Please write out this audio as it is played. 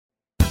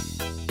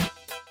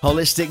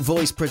Holistic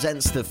Voice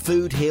presents the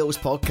Food Heals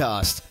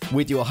podcast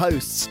with your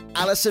hosts,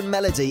 Alison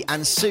Melody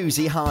and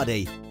Susie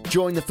Hardy.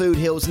 Join the Food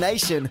Heals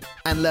Nation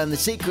and learn the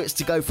secrets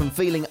to go from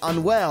feeling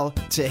unwell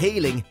to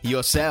healing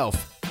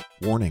yourself.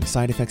 Warning,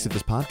 side effects of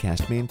this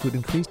podcast may include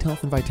increased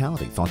health and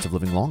vitality, thoughts of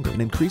living longer,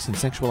 an increase in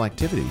sexual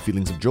activity,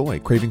 feelings of joy,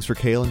 cravings for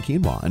kale and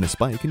quinoa, and a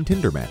spike in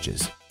Tinder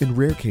matches. In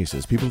rare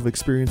cases, people have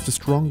experienced a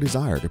strong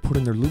desire to put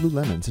in their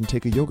Lululemons and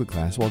take a yoga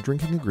class while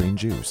drinking a green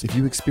juice. If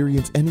you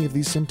experience any of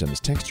these symptoms,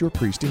 text your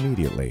priest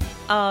immediately.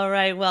 All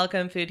right,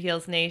 welcome Food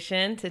Heals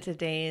Nation to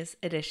today's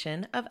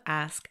edition of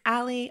Ask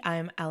Allie.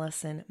 I'm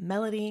Alison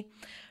Melody.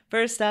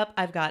 First up,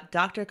 I've got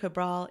Dr.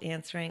 Cabral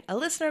answering a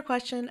listener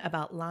question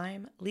about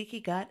Lyme, leaky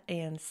gut,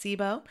 and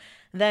SIBO.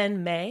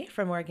 Then May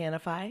from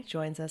Organifi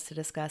joins us to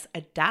discuss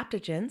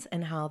adaptogens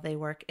and how they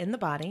work in the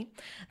body.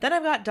 Then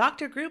I've got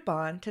Dr. Group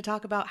on to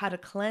talk about how to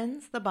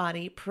cleanse the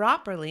body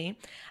properly.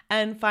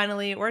 And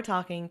finally, we're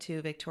talking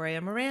to Victoria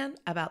Moran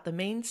about the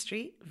Main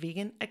Street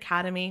Vegan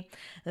Academy.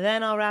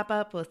 Then I'll wrap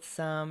up with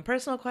some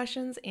personal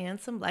questions and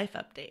some life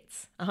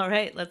updates. All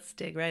right, let's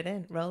dig right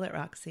in. Roll it,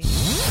 Roxy.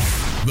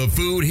 The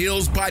Food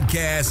Heals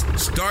Podcast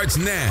starts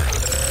now.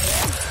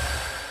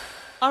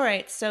 All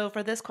right, so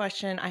for this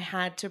question, I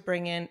had to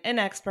bring in an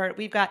expert.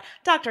 We've got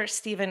Dr.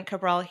 Stephen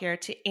Cabral here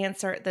to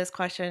answer this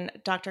question.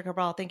 Dr.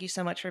 Cabral, thank you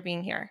so much for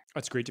being here.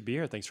 It's great to be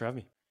here. Thanks for having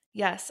me.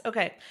 Yes.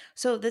 Okay.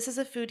 So this is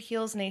a Food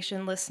Heals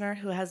Nation listener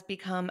who has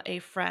become a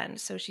friend.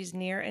 So she's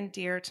near and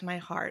dear to my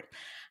heart.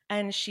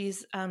 And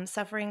she's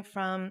suffering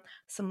from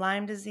some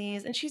Lyme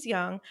disease, and she's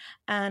young.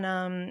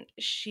 And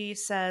she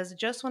says,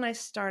 just when I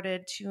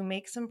started to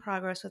make some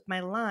progress with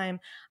my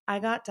Lyme, I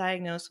got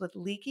diagnosed with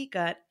leaky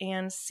gut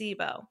and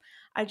SIBO.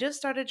 I just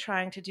started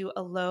trying to do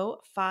a low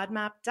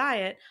FODMAP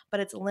diet, but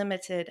it's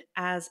limited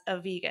as a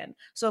vegan.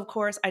 So of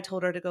course, I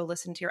told her to go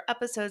listen to your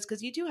episodes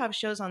because you do have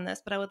shows on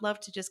this, but I would love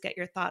to just get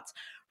your thoughts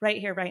right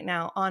here, right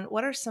now on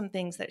what are some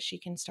things that she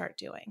can start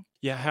doing.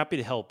 Yeah, happy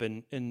to help.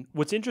 And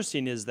what's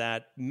interesting is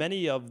that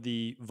many of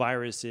the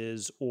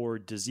viruses or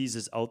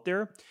diseases out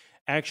there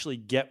actually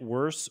get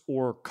worse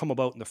or come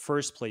about in the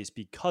first place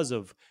because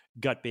of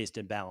gut-based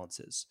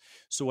imbalances.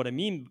 So what I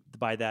mean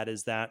by that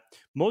is that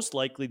most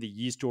likely the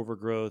yeast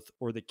overgrowth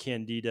or the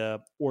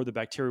candida or the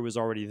bacteria was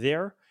already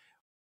there.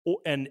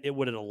 And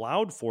what it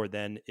allowed for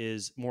then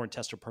is more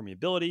intestinal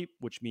permeability,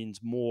 which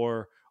means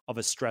more of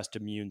a stressed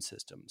immune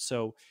system.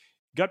 So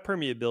gut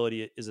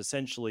permeability is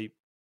essentially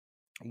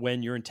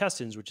when your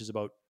intestines, which is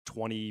about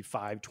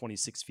 25,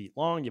 26 feet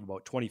long, you have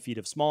about 20 feet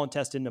of small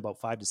intestine, about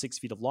 5 to 6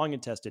 feet of long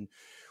intestine.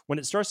 When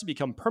it starts to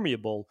become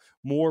permeable,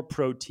 more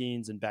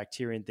proteins and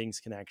bacteria and things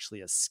can actually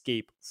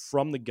escape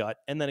from the gut,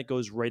 and then it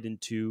goes right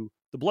into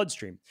the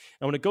bloodstream.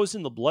 And when it goes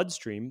in the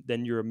bloodstream,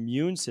 then your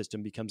immune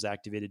system becomes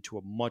activated to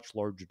a much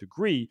larger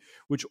degree,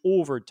 which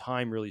over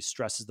time really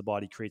stresses the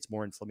body, creates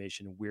more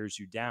inflammation, and wears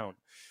you down.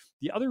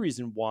 The other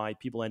reason why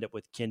people end up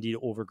with candida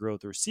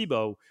overgrowth or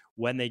SIBO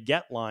when they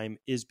get Lyme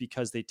is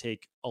because they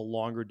take a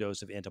longer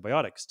dose of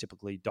antibiotics,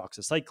 typically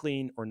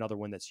doxycycline or another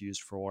one that's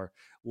used for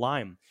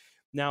Lyme.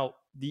 Now,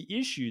 the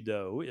issue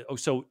though,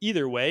 so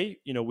either way,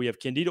 we have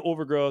candida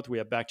overgrowth, we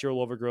have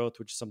bacterial overgrowth,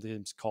 which is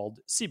sometimes called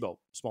SIBO,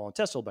 small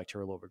intestinal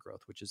bacterial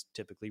overgrowth, which is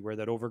typically where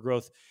that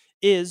overgrowth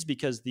is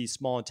because the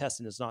small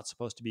intestine is not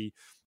supposed to be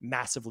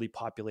massively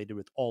populated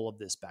with all of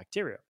this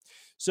bacteria.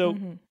 So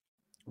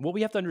what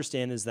we have to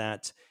understand is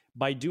that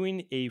by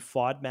doing a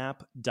FODMAP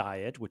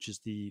diet, which is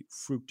the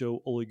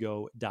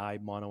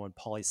fructo-oligo-di-mono and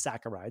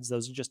polysaccharides,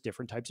 those are just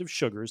different types of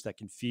sugars that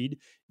can feed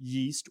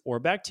yeast or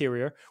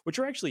bacteria, which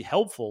are actually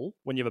helpful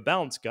when you have a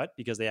balanced gut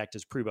because they act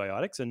as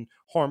prebiotics and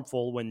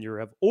harmful when you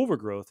have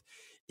overgrowth,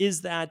 is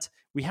that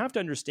we have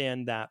to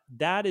understand that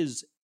that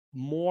is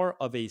more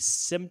of a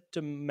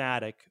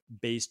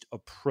symptomatic-based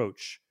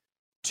approach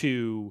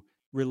to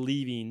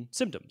relieving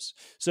symptoms.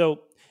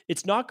 So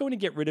it's not going to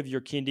get rid of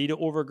your candida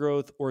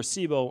overgrowth or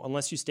SIBO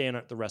unless you stay on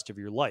it the rest of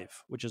your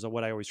life, which is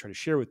what I always try to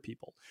share with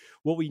people.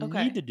 What we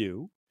need to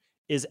do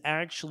is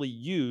actually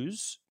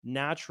use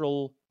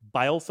natural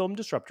biofilm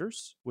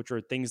disruptors, which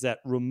are things that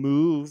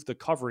remove the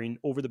covering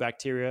over the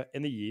bacteria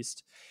and the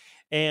yeast.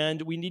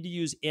 And we need to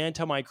use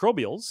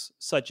antimicrobials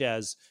such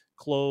as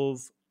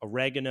clove,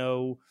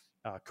 oregano,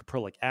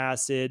 caprylic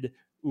acid,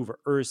 uva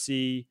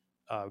ursi,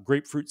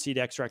 grapefruit seed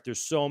extract.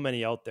 There's so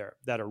many out there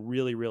that are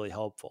really, really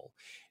helpful.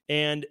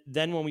 And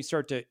then when we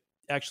start to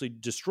actually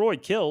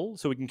kill,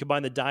 so we can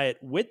combine the diet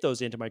with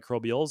those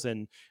antimicrobials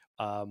and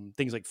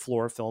things like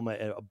fluorofilm,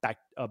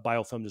 a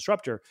biofilm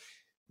disruptor,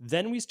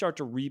 then we start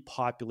to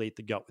repopulate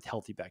the gut with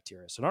healthy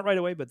bacteria. So not right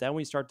away, but then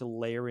we start to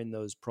layer in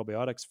those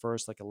probiotics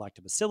first, like a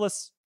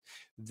lactobacillus,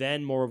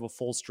 then more of a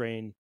full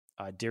strain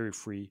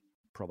dairy-free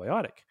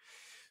probiotic.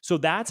 So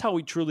that's how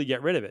we truly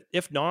get rid of it.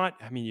 If not,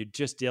 I mean, we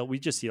just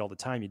see it all the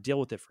time. You deal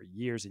with it for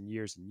years and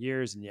years and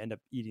years, and you end up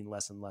eating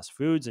less and less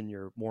foods, and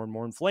you're more and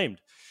more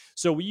inflamed.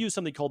 So we use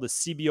something called the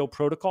CBO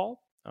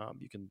protocol.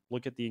 You can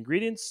look at the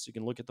ingredients, you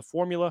can look at the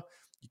formula,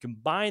 you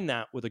combine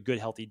that with a good,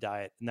 healthy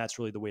diet, and that's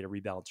really the way to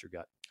rebalance your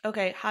gut.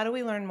 Okay, how do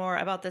we learn more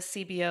about the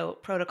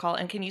CBO protocol,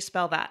 and can you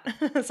spell that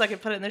so I can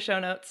put it in the show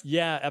notes?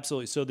 Yeah,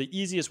 absolutely. So the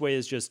easiest way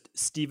is just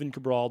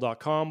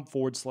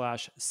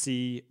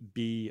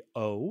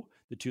stephencabral.com/CBO,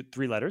 the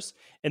three letters.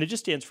 And it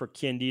just stands for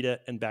Candida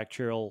and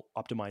Bacterial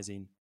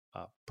Optimizing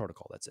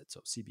Protocol. That's it.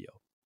 So CBO.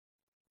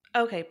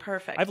 Okay,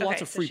 perfect. I have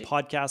lots Okay, of free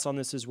podcasts on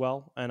this as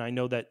well. And I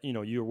know that,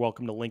 you're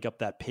welcome to link up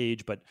that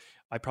page, but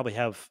I probably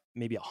have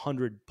maybe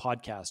 100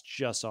 podcasts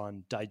just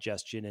on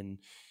digestion and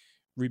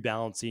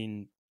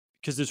rebalancing,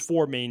 because there's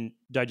four main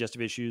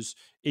digestive issues: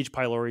 H.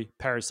 pylori,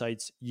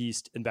 parasites,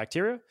 yeast, and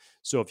bacteria.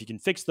 So if you can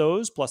fix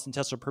those plus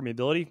intestinal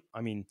permeability,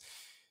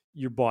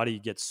 your body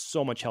gets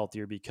so much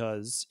healthier,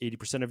 because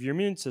 80% of your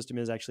immune system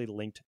is actually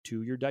linked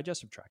to your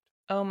digestive tract.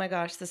 Oh my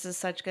gosh, this is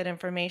such good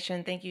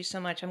information. Thank you so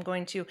much. I'm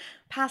going to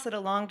pass it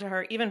along to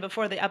her even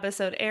before the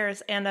episode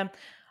airs. And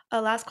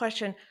a last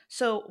question.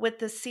 So with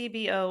the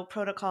CBO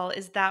protocol,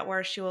 is that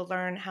where she will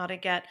learn how to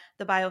get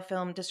the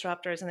biofilm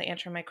disruptors and the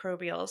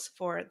antimicrobials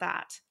for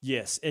that?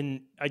 Yes.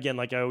 And again,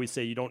 like I always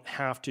say, you don't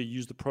have to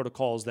use the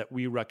protocols that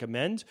we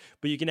recommend,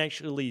 but you can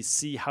actually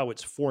see how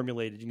it's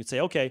formulated. You can say,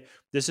 okay,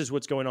 this is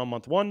what's going on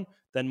month 1,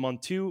 then month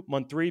 2,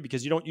 month 3,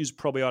 because you don't use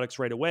probiotics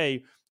right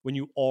away. When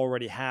you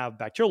already have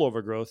bacterial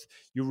overgrowth,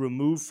 you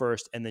remove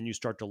first and then you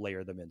start to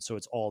layer them in. So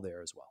it's all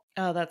there as well.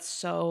 Oh, that's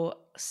so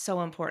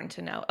important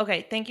to know.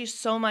 Okay, thank you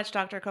so much,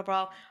 Dr.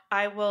 Cabral.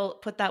 I will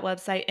put that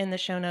website in the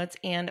show notes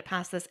and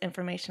pass this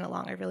information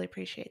along. I really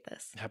appreciate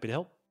this. Happy to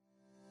help.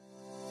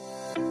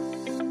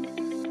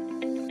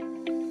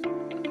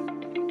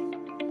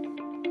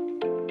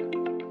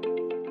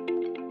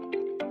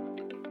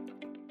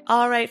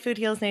 All right, Food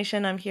Heals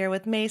Nation, I'm here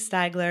with May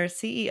Stagler,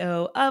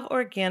 CEO of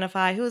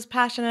Organifi, who is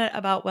passionate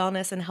about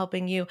wellness and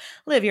helping you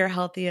live your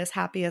healthiest,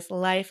 happiest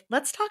life.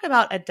 Let's talk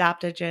about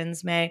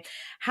adaptogens, May.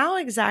 How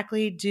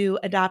exactly do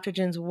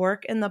adaptogens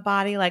work in the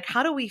body? Like,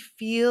 how do we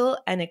feel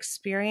and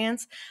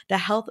experience the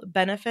health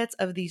benefits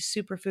of these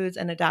superfoods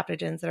and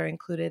adaptogens that are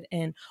included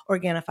in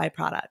Organifi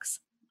products?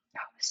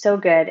 So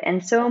good.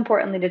 And so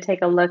importantly to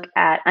take a look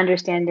at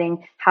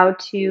understanding how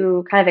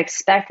to kind of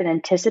expect and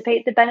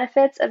anticipate the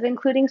benefits of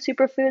including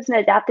superfoods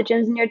and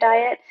adaptogens in your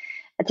diet.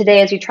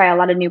 Today, as you try a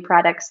lot of new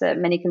products, that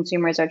many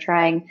consumers are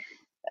trying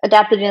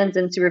adaptogens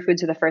and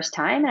superfoods for the first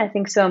time. And I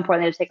think so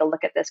importantly to take a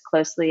look at this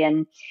closely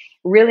and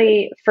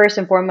really, first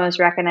and foremost,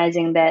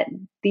 recognizing that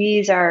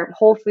these are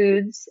whole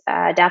foods,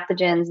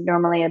 adaptogens,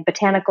 normally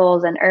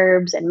botanicals and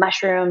herbs and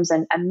mushrooms,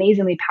 and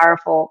amazingly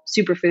powerful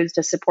superfoods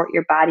to support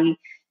your body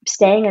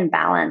staying in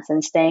balance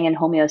and staying in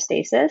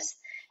homeostasis.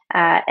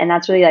 And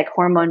that's really like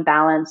hormone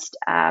balanced,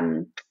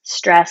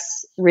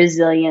 stress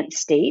resilient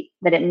state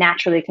that it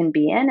naturally can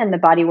be in. And the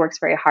body works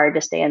very hard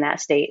to stay in that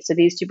state. So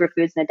these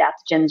superfoods and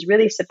adaptogens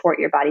really support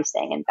your body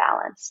staying in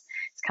balance.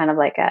 It's kind of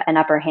like an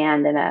upper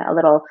hand and a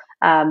little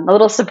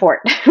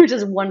support, which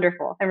is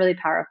wonderful and really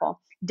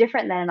powerful.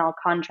 Different than, I'll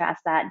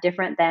contrast that,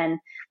 different than,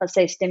 let's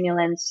say,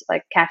 stimulants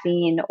like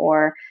caffeine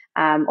or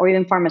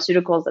even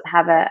pharmaceuticals that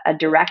have a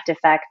direct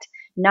effect,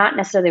 not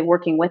necessarily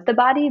working with the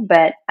body,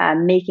 but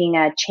making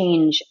a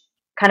change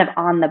kind of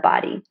on the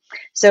body.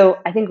 So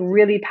I think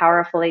really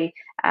powerfully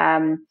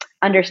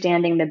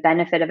understanding the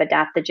benefit of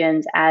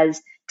adaptogens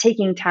as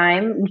taking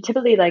time,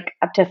 typically like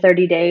up to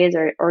 30 days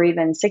or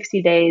even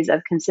 60 days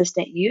of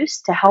consistent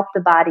use to help the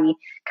body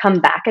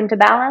come back into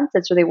balance.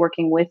 It's really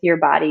working with your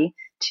body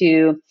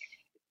to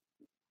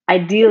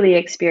ideally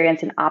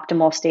experience an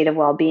optimal state of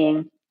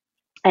well-being.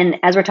 And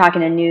as we're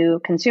talking to new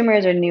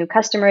consumers or new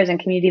customers and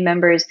community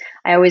members,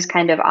 I always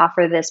kind of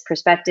offer this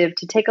perspective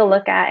to take a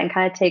look at and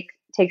kind of take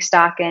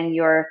stock in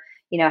your,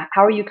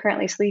 how are you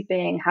currently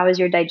sleeping? How is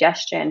your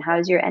digestion? How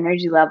is your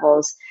energy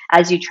levels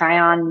as you try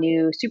on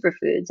new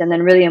superfoods? And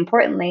then really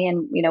importantly,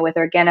 and with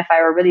Organifi,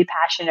 we're really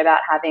passionate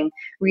about having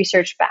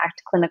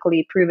research-backed,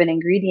 clinically proven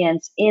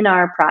ingredients in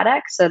our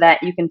products so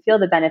that you can feel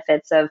the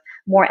benefits of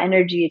more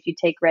energy if you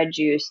take red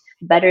juice,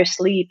 better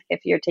sleep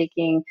if you're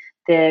taking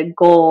the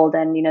gold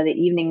and the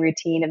evening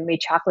routine of maybe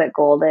chocolate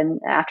gold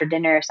and after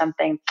dinner or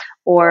something,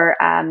 or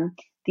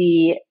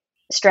the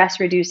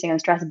stress reducing and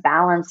stress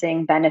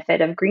balancing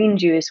benefit of green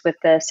juice with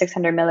the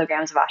 600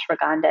 milligrams of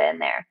ashwagandha in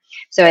there.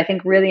 So I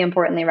think really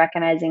importantly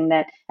recognizing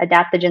that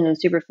adaptogens and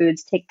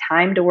superfoods take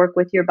time to work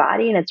with your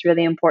body, and it's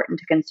really important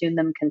to consume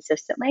them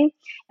consistently.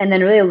 And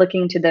then really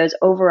looking to those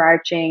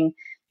overarching,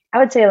 I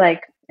would say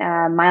like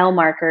mile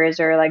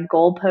markers or like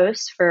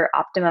goalposts for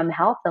optimum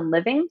health and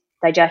living: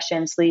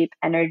 digestion, sleep,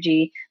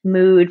 energy,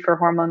 mood for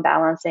hormone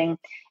balancing,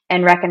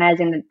 and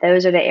recognizing that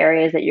those are the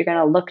areas that you're going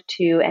to look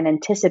to and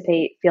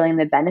anticipate feeling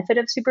the benefit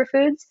of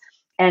superfoods.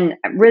 And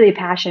I'm really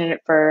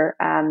passionate for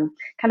kind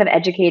of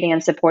educating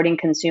and supporting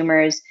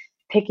consumers,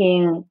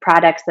 picking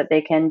products that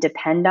they can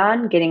depend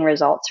on getting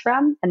results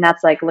from. And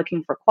that's like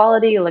looking for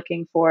quality,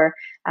 looking for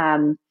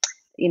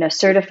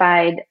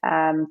certified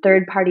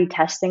third-party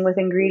testing with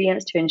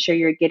ingredients to ensure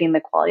you're getting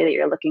the quality that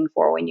you're looking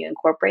for when you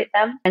incorporate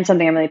them, and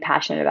something I'm really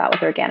passionate about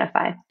with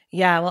Organifi.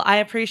 Yeah, well, I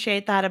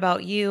appreciate that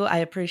about you. I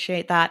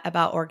appreciate that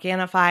about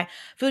Organifi.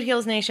 Food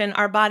Heals Nation,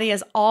 our body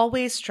is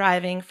always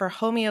striving for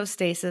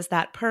homeostasis,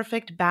 that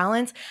perfect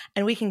balance,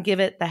 and we can give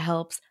it the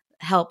help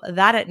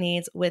that it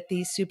needs with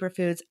these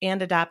superfoods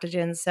and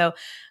adaptogens. So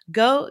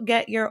go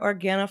get your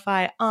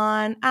Organifi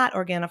on at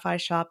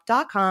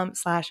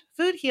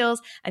OrganifiShop.com/foodheals,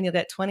 and you'll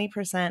get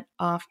 20%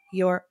 off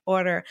your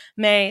order.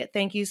 May,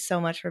 thank you so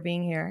much for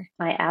being here.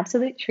 My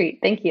absolute treat.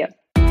 Thank you.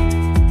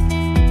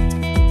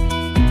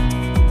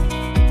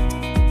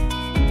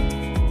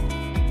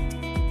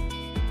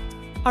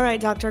 All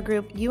right, Dr.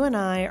 Group, you and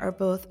I are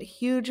both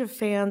huge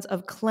fans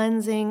of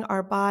cleansing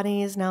our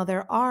bodies. Now,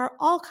 there are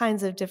all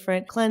kinds of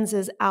different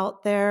cleanses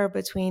out there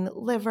between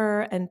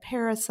liver and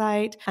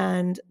parasite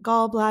and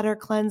gallbladder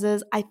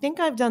cleanses. I think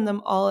I've done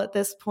them all at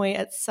this point,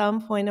 at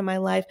some point in my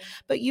life,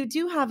 but you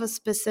do have a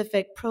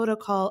specific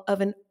protocol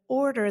of an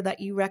order that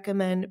you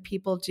recommend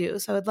people do.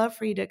 So I'd love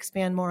for you to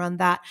expand more on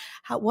that.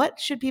 What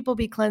should people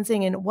be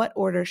cleansing and what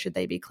order should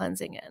they be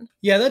cleansing in?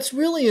 Yeah, that's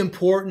really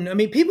important. I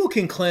mean, people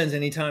can cleanse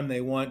anytime they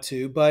want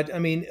to, but I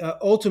mean,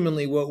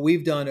 ultimately what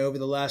we've done over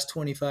the last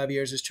 25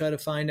 years is try to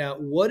find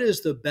out what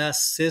is the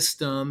best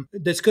system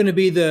that's going to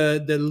be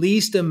the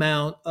least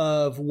amount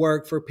of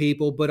work for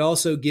people, but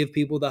also give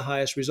people the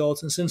highest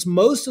results. And since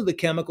most of the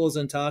chemicals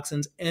and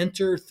toxins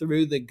enter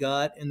through the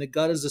gut, and the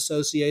gut is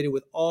associated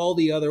with all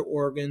the other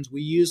organs,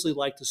 we usually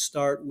like to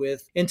start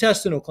with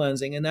intestinal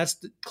cleansing, and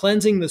that's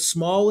cleansing the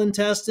small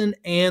intestine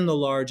and the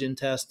large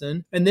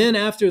intestine. And then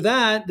after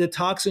that, the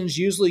toxins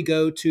usually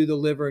go to the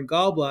liver and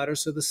gallbladder.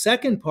 So the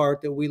second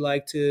part that we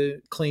like to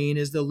clean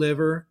is the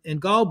liver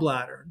and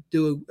gallbladder.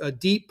 Do a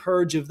deep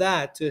purge of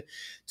that to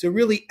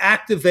really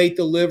activate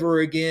the liver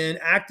again,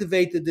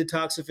 activate the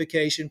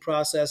detoxification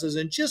processes,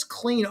 and just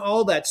clean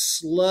all that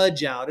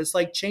sludge out. It's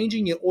like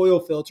changing your oil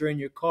filter in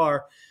your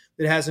car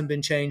that hasn't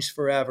been changed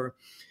forever.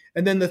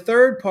 And then the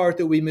third part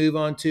that we move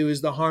on to is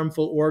the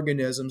harmful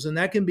organisms. And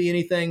that can be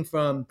anything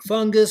from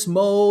fungus,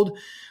 mold,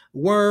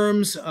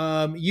 worms,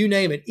 you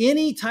name it.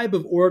 Any type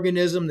of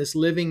organism that's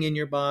living in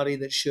your body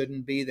that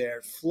shouldn't be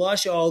there.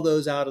 Flush all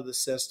those out of the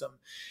system.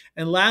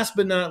 And last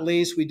but not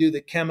least, we do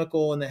the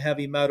chemical and the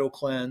heavy metal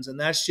cleanse. And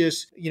that's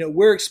just,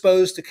 we're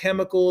exposed to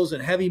chemicals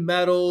and heavy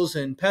metals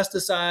and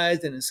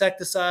pesticides and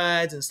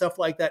insecticides and stuff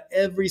like that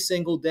every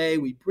single day.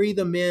 We breathe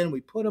them in, we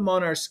put them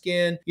on our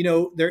skin.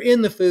 They're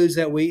in the foods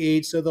that we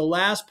eat. So the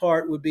last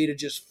part would be to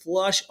just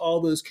flush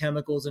all those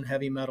chemicals and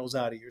heavy metals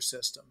out of your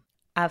system.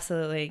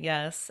 Absolutely,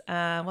 yes.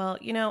 Well,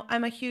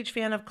 I'm a huge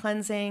fan of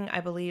cleansing.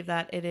 I believe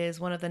that it is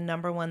one of the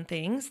number one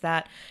things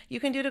that you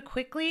can do to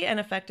quickly and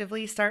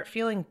effectively start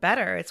feeling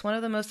better. It's one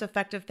of the most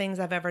effective things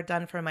I've ever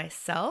done for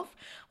myself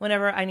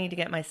whenever I need to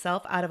get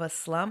myself out of a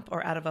slump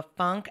or out of a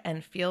funk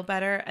and feel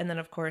better. And then,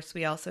 of course,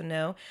 we also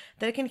know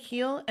that it can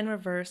heal and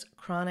reverse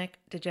chronic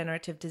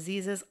degenerative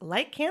diseases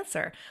like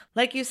cancer.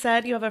 Like you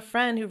said, you have a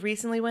friend who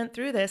recently went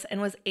through this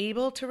and was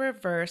able to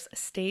reverse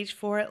stage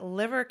 4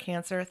 liver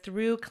cancer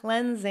through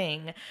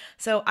cleansing.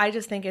 So I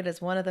just think it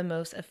is one of the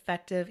most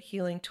effective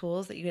healing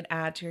tools that you can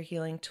add to your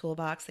healing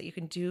toolbox that you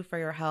can do for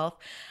your health.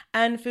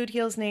 And Food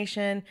Heals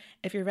Nation,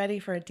 if you're ready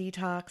for a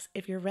detox,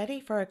 if you're ready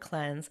for a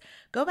cleanse,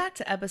 go back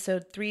to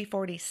episode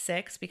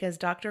 346 because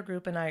Dr.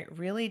 Group and I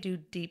really do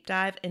deep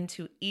dive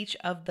into each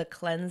of the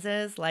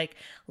cleanses, like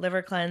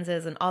liver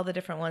cleanses and all the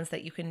different ones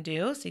that you can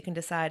do so you can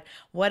decide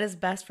what is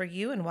best for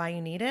you and why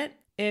you need it.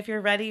 If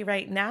you're ready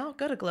right now,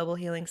 go to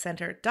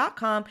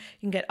globalhealingcenter.com. You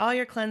can get all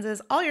your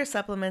cleanses, all your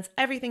supplements,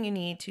 everything you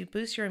need to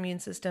boost your immune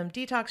system,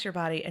 detox your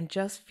body, and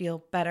just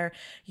feel better.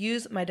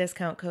 Use my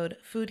discount code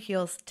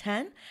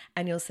FOODHEALS10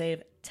 and you'll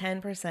save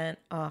 10%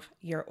 off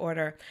your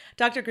order.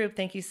 Dr. Group,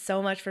 thank you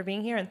so much for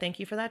being here and thank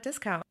you for that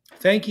discount.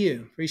 Thank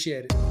you.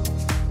 Appreciate it.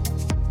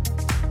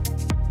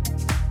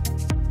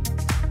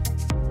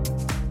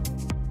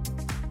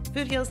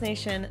 Food Heals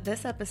Nation,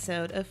 this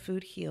episode of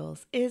Food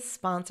Heals is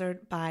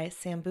sponsored by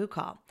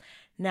Sambucol.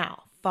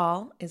 Now,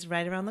 fall is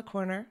right around the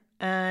corner,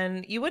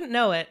 and you wouldn't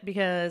know it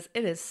because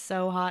it is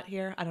so hot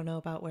here. I don't know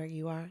about where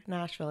you are.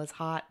 Nashville is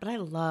hot, but I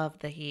love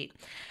the heat.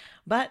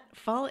 But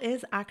fall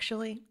is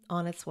actually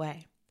on its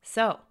way.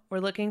 So we're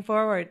looking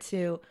forward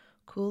to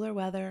cooler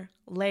weather,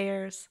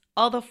 layers,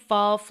 all the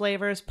fall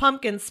flavors,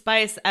 pumpkin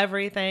spice,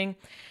 everything.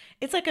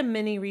 It's like a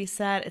mini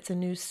reset. It's a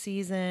new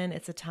season.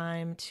 It's a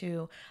time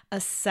to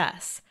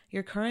assess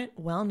your current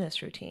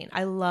wellness routine.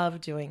 I love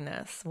doing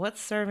this.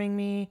 What's serving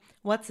me?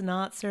 What's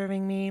not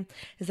serving me?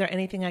 Is there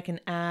anything I can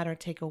add or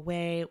take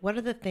away? What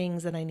are the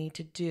things that I need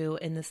to do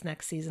in this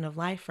next season of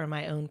life for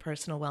my own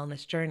personal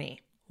wellness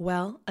journey?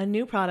 Well, a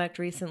new product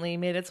recently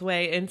made its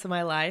way into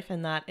my life,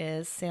 and that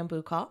is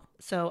Sambucol.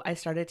 So I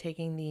started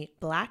taking the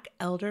black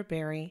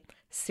elderberry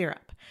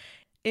syrup.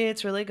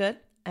 It's really good.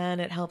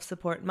 And it helps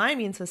support my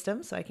immune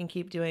system so I can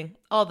keep doing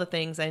all the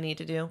things I need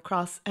to do,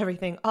 cross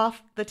everything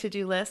off the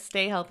to-do list,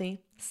 stay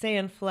healthy, stay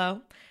in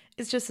flow.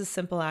 is just a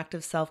simple act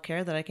of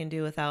self-care that I can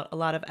do without a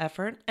lot of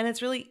effort, and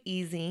it's really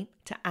easy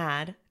to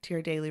add to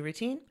your daily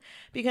routine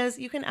because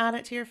you can add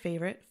it to your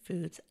favorite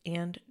foods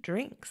and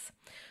drinks.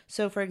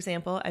 So for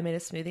example, I made a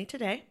smoothie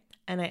today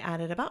and I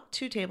added about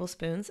 2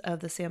 tablespoons of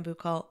the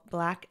Sambucol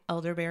black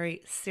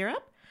elderberry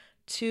syrup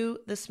to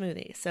the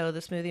smoothie. So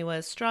the smoothie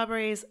was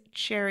strawberries,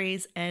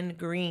 cherries, and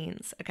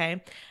greens,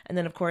 okay? And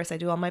then of course I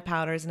do all my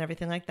powders and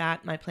everything like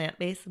that, my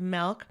plant-based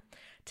milk.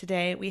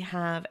 Today we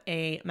have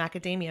a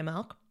macadamia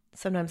milk.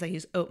 Sometimes I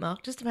use oat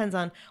milk, just depends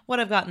on what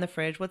I've got in the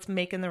fridge, what's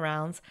making the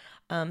rounds,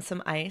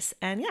 some ice,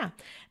 and yeah,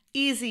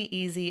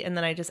 easy. And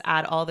then I just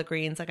add all the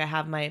greens, like I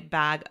have my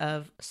bag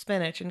of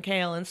spinach and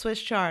kale and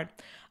Swiss chard.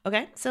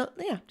 Okay, so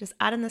yeah, just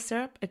add in the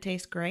syrup. It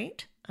tastes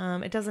great.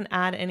 It doesn't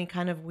add any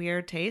kind of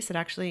weird taste. It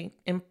actually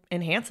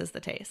enhances the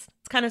taste.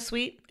 It's kind of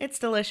sweet, it's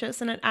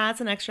delicious, and it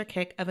adds an extra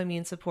kick of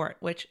immune support,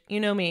 which, you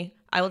know me,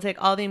 I will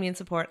take all the immune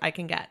support I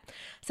can get.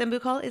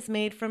 Sambucol is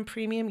made from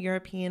premium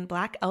European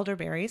black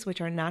elderberries,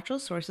 which are natural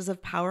sources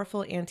of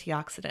powerful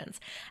antioxidants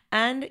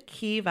and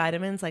key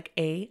vitamins like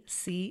A,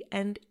 C,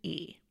 and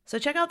E. So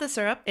check out the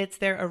syrup. It's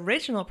their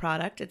original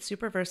product. It's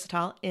super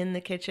versatile in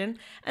the kitchen.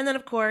 And then,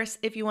 of course,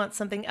 if you want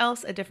something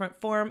else, a different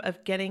form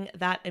of getting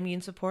that immune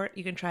support,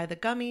 you can try the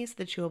gummies,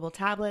 the chewable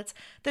tablets,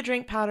 the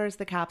drink powders,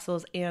 the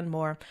capsules, and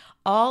more.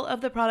 All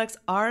of the products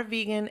are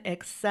vegan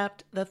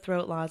except the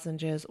throat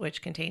lozenges,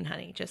 which contain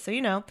honey, just so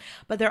you know.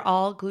 But they're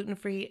all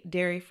gluten-free,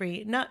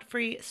 dairy-free,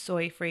 nut-free,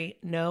 soy-free,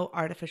 no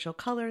artificial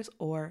colors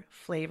or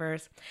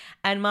flavors.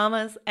 And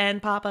mamas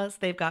and papas,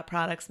 they've got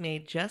products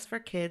made just for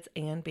kids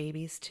and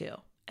babies too.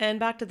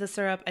 And back to the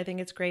syrup, I think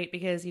it's great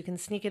because you can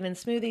sneak it in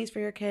smoothies for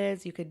your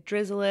kids. You could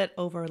drizzle it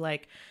over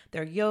like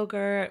their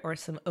yogurt or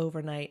some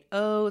overnight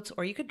oats,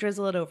 or you could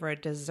drizzle it over a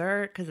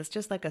dessert because it's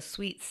just like a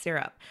sweet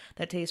syrup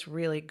that tastes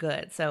really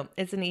good. So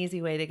it's an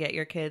easy way to get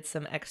your kids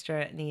some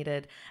extra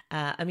needed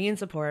immune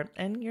support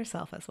and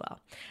yourself as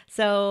well.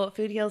 So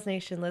Food Heals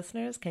Nation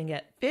listeners can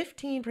get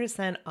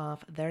 15%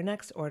 off their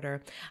next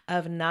order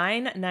of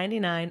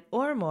 $9.99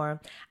 or more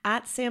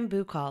at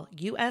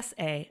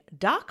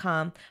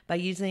sambucolusa.com by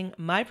using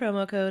my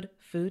promo code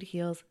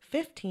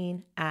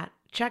FoodHeals15 at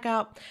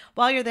checkout.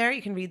 While you're there,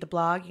 you can read the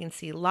blog. You can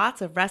see lots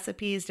of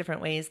recipes,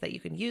 different ways that you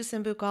can use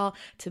Sambucol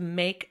to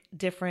make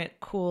different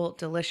cool,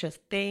 delicious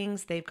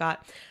things. They've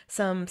got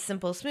some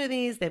simple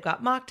smoothies. They've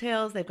got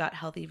mocktails. They've got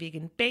healthy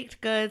vegan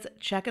baked goods.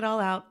 Check it all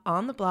out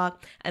on the blog.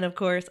 And of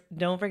course,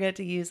 don't forget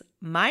to use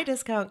my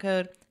discount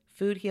code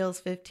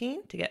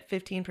FoodHeals15 to get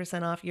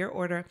 15% off your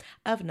order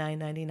of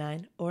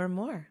 $9.99 or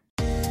more.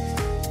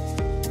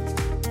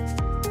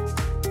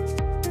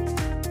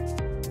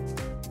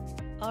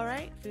 All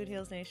right, Food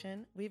Heals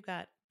Nation, we've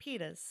got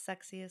PETA's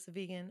sexiest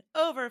vegan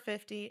over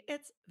 50.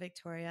 It's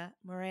Victoria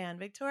Moran.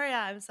 Victoria,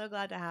 I'm so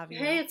glad to have you.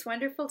 Hey, it's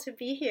wonderful to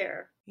be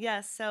here.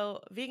 Yes,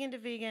 so vegan to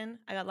vegan,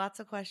 I got lots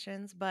of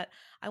questions, but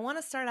I want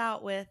to start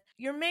out with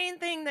your main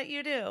thing that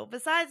you do.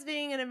 Besides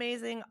being an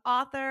amazing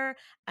author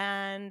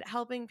and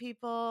helping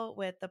people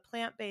with the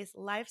plant-based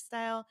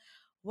lifestyle,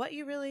 what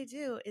you really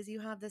do is you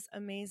have this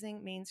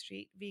amazing Main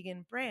Street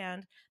Vegan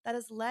brand that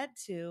has led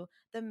to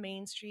the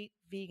Main Street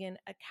Vegan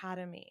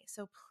Academy.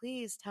 So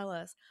please tell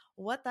us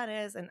what that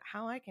is and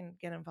how I can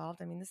get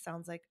involved. I mean, this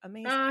sounds like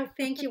amazing. Oh,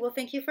 thank you. Well,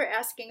 thank you for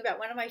asking about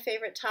one of my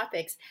favorite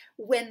topics.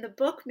 When the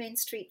book Main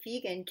Street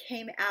Vegan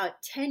came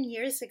out 10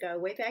 years ago,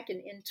 way back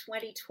in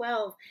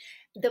 2012,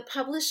 the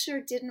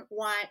publisher didn't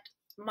want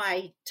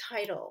my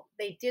title.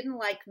 They didn't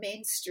like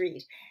Main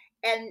Street.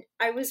 And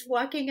I was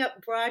walking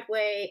up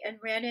Broadway and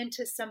ran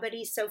into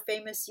somebody so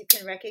famous you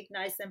can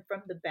recognize them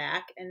from the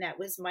back, and that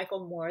was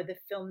Michael Moore, the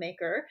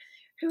filmmaker,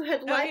 who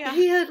had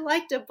he had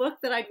liked a book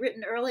that I'd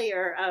written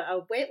earlier, a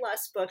weight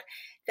loss book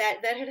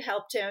that had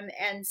helped him.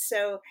 And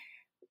so,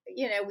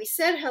 you know, we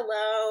said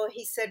hello.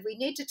 He said, we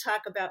need to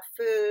talk about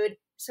food.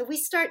 So we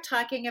start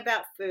talking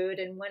about food.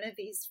 And one of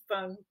these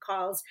phone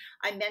calls,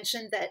 I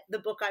mentioned that the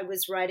book I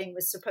was writing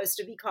was supposed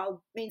to be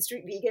called Main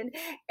Street Vegan,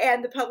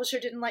 and the publisher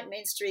didn't like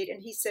Main Street.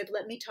 And he said,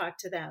 let me talk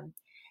to them.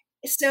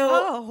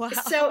 So,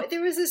 so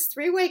there was this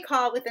 3-way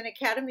call with an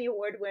Academy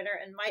Award winner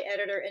and my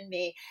editor and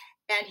me,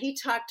 and he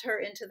talked her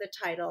into the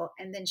title,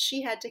 and then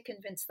she had to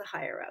convince the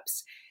higher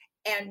ups.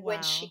 And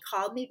when she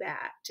called me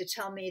back to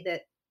tell me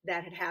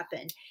that had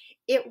happened,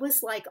 it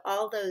was like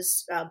all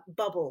those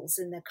bubbles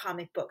in the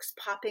comic books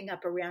popping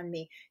up around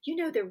me. You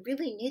know, there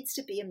really needs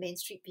to be a Main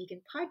Street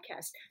Vegan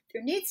podcast.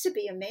 There needs to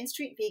be a Main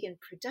Street Vegan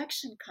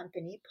production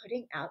company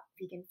putting out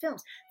vegan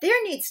films.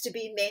 There needs to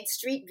be Main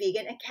Street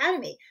Vegan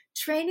Academy,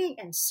 training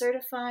and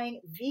certifying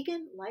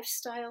vegan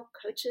lifestyle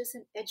coaches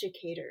and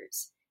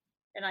educators.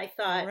 And I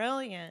thought,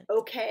 brilliant.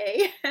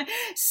 Okay.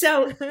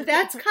 So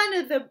that's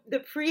kind of the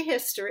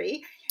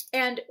prehistory.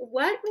 And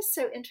what was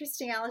so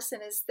interesting,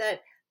 Allison, is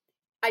that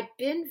I'd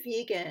been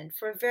vegan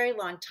for a very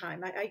long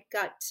time. I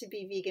got to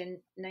be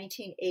vegan in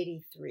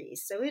 1983.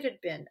 So it had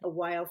been a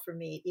while for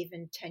me,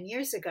 even 10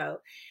 years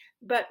ago.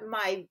 But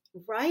my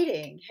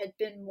writing had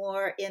been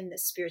more in the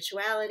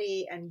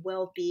spirituality and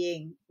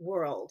well-being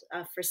world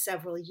for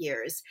several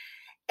years.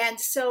 And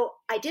so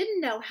I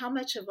didn't know how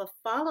much of a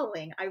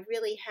following I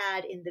really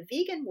had in the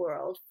vegan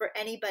world for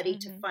anybody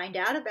to find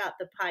out about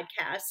the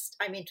podcast.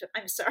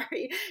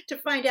 To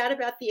find out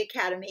about the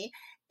Academy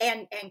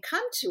and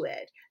come to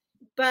it.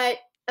 But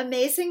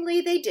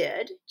amazingly, they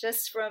did,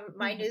 just from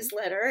my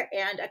newsletter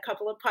and a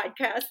couple of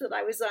podcasts that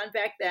I was on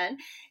back then.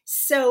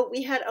 So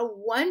we had a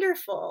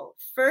wonderful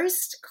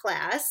first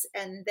class,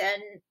 and then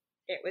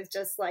it was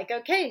just like,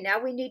 okay,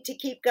 now we need to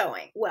keep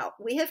going. Well,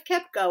 we have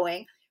kept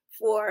going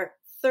for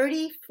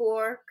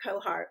 34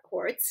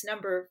 cohorts.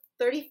 Number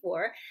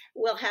 34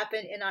 will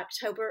happen in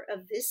October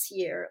of this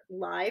year,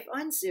 live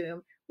on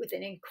Zoom, with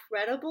an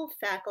incredible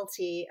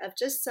faculty of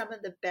just some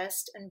of the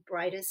best and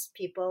brightest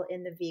people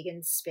in the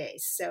vegan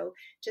space. So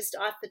just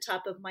off the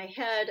top of my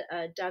head,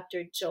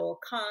 Dr. Joel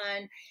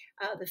Kahn,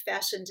 the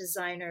fashion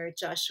designer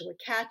Joshua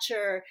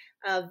Katcher,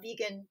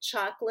 vegan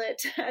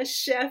chocolate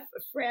chef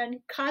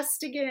Fran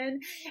Costigan.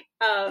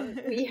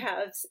 We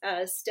have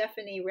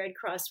Stephanie Red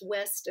Cross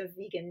West of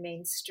Vegan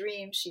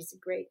Mainstream. She's a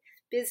great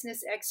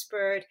business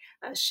expert.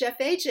 Chef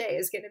AJ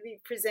is going to be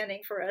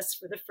presenting for us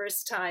for the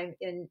first time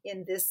in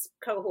this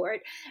cohort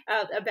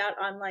about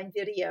online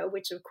video,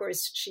 which of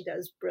course she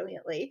does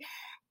brilliantly.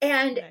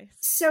 And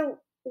so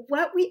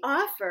what we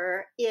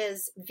offer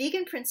is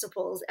vegan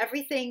principles,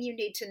 everything you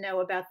need to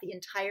know about the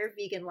entire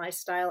vegan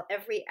lifestyle,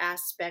 every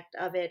aspect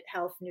of it,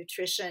 health,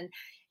 nutrition,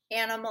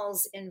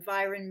 animals,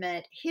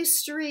 environment,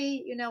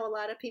 history. You know, a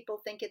lot of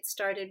people think it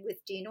started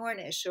with Dean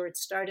Ornish or it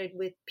started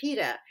with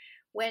PETA,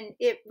 when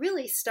it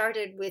really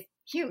started with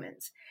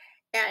humans.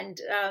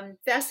 And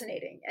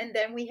fascinating. And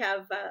then we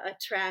have a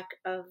track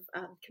of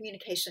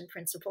communication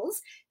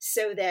principles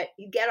so that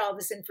you get all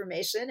this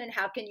information and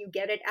how can you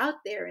get it out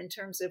there in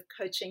terms of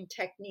coaching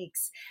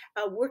techniques,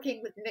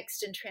 working with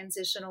mixed and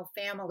transitional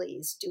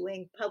families,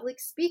 doing public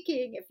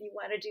speaking if you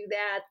want to do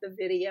that, the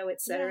video, et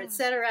cetera, et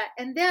cetera.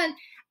 And then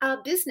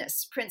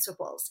business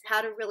principles,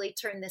 how to really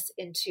turn this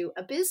into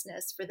a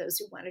business for those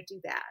who want to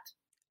do that.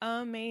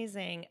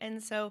 Amazing.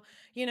 And so,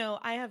 you know,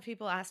 I have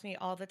people ask me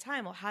all the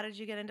time, well, how did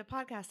you get into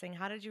podcasting?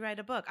 How did you write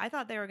a book? I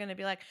thought they were going to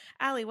be like,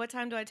 Allie, what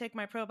time do I take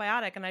my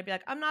probiotic? And I'd be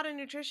like, I'm not a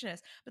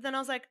nutritionist. But then I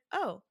was like,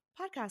 oh,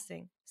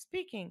 podcasting,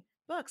 speaking,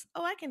 books.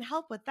 Oh, I can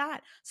help with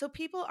that. So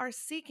people are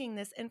seeking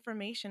this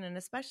information, and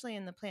especially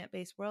in the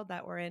plant-based world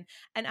that we're in.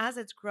 And as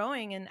it's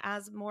growing and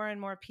as more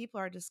and more people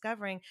are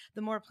discovering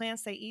the more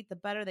plants they eat, the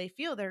better they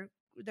feel,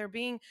 they're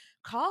being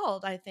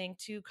called, I think,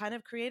 to kind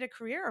of create a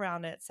career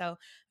around it. So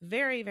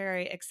very,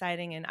 very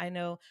exciting. And I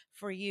know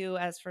for you,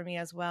 as for me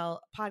as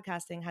well,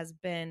 podcasting has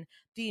been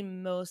the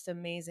most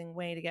amazing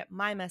way to get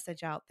my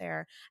message out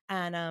there.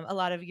 And a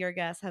lot of your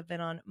guests have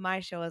been on my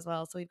show as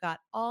well. So we've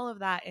got all of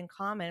that in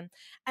common.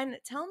 And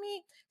tell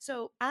me,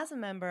 so as a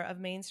member of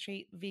Main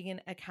Street Vegan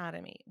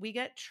Academy, we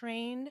get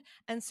trained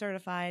and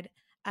certified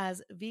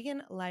as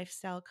vegan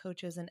lifestyle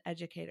coaches and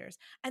educators.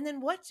 And then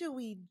what do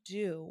we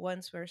do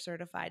once we're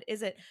certified?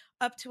 Is it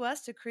up to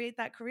us to create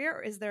that career,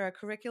 or is there a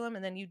curriculum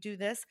and then you do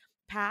this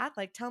path?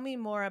 Like, tell me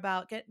more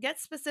about, get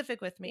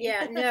specific with me.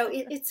 Yeah, no,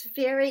 it's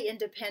very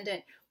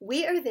independent.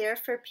 We are there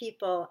for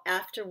people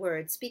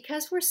afterwards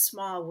because we're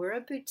small. We're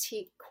a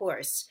boutique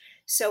course.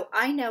 So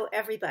I know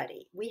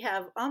everybody. We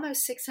have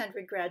almost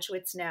 600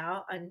 graduates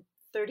now on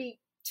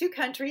 32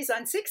 countries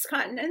on 6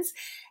 continents.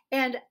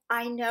 And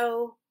I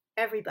know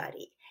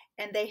everybody,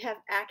 and they have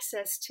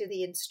access to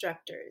the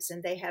instructors,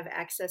 and they have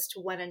access to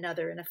one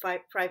another in a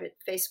private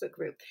Facebook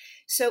group.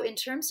 So in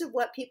terms of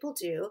what people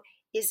do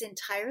is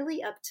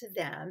entirely up to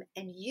them,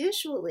 and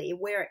usually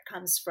where it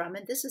comes from,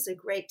 and this is a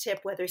great tip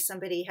whether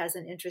somebody has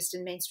an interest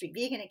in Main Street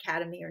Vegan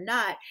Academy or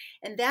not,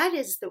 and that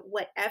is that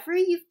whatever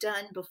you've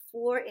done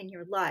before in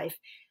your life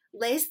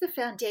lays the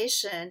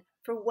foundation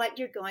for what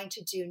you're going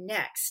to do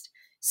next.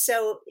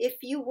 So if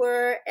you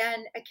were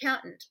an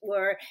accountant,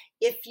 or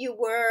if you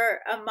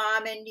were a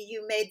mom and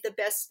you made the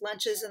best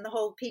lunches in the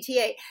whole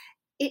PTA,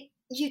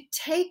 you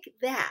take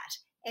that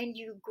and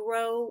you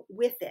grow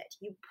with it.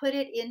 You put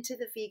it into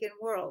the vegan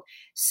world.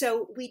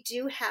 So we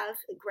do have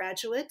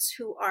graduates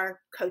who are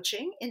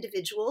coaching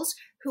individuals,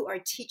 who are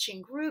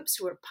teaching groups,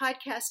 who are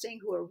podcasting,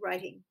 who are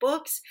writing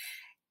books.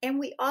 And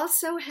we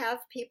also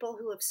have people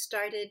who have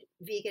started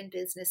vegan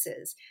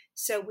businesses.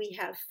 So we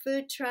have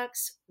food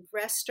trucks,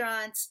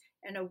 restaurants,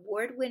 an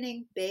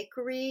award-winning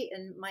bakery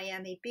in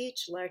Miami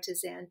Beach,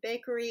 L'Artisan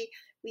Bakery.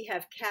 We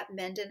have Kat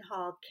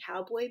Mendenhall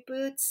cowboy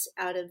boots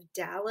out of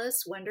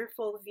Dallas,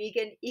 wonderful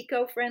vegan,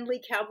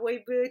 eco-friendly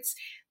cowboy boots.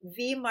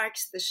 V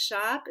Marks the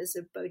Shop is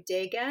a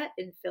bodega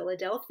in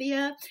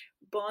Philadelphia.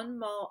 Bon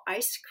Mot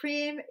Ice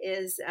Cream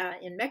is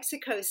in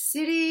Mexico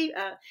City,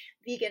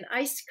 vegan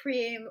ice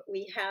cream.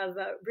 We have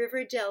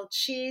Riverdale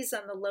Cheese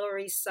on the Lower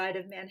East Side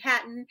of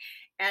Manhattan,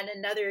 and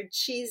another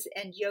cheese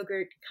and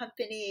yogurt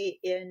company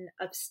in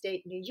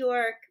upstate New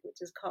York,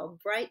 which is called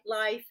Bright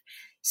Life.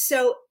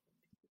 So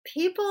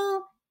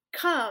people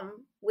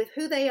come with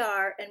who they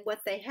are and what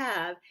they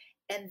have,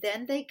 And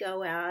then they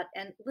go out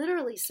and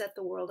literally set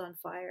the world on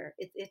fire.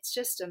 It's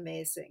just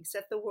amazing.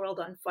 Set the world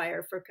on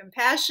fire for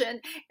compassion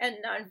and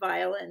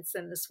nonviolence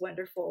and this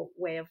wonderful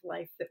way of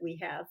life that we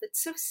have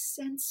that's so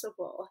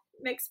sensible,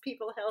 makes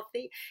people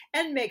healthy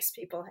and makes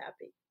people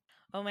happy.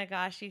 Oh my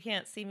gosh, you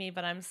can't see me,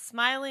 but I'm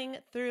smiling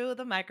through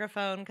the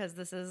microphone because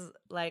this is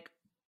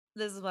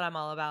what I'm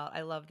all about.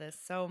 I love this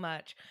so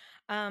much.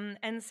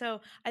 And so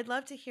I'd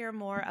love to hear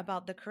more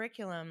about the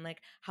curriculum. Like,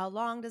 how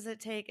long does it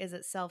take? Is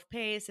it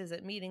self-paced? Is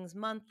it meetings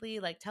monthly?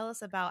 Like, tell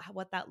us about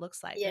what that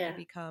looks like when you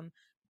become,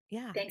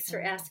 Thanks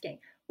for asking.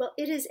 Well,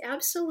 it is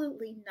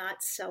absolutely not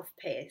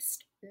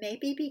self-paced.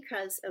 Maybe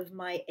because of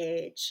my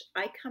age.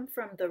 I come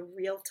from the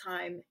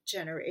real-time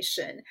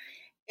generation.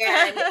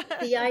 And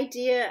the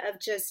idea of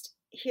just,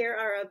 here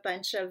are a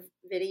bunch of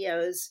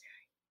videos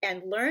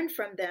and learn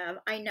from them.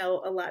 I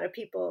know a lot of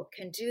people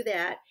can do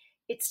that.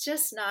 It's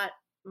just not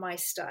my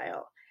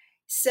style.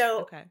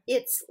 So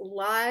it's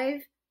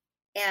live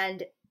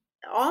and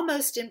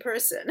almost in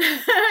person.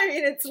 I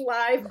mean, it's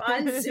live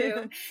on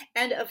Zoom.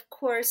 And of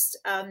course,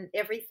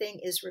 everything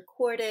is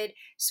recorded.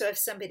 So if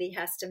somebody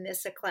has to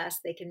miss a class,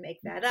 they can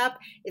make that up.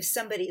 If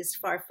somebody is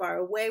far, far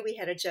away, we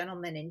had a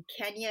gentleman in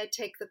Kenya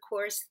take the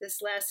course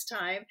this last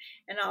time.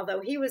 And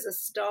although he was a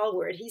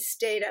stalwart, he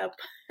stayed up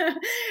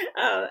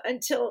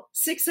until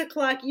 6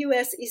 o'clock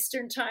US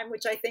Eastern time,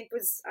 which I think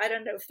was,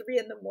 3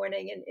 in the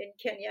morning in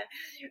Kenya.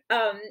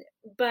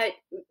 But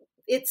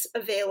it's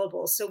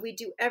available. So we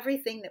do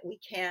everything that we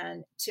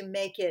can to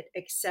make it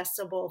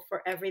accessible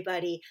for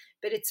everybody.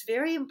 But it's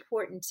very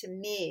important to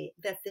me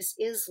that this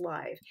is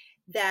live,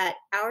 that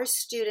our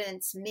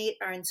students meet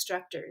our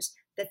instructors,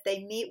 that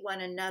they meet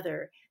one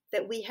another,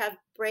 that we have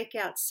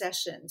breakout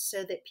sessions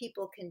so that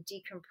people can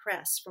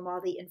decompress from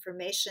all the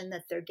information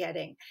that they're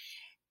getting.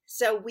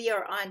 So we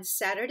are on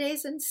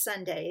Saturdays and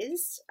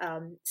Sundays,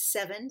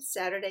 7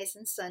 Saturdays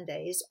and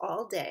Sundays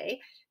all day.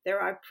 There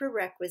are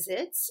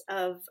prerequisites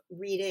of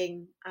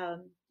reading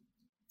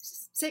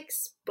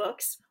 6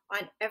 books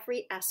on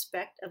every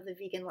aspect of the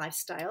vegan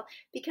lifestyle,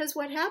 because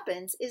what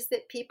happens is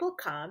that people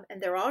come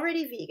and they're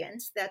already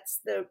vegans. That's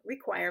the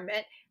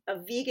requirement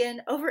of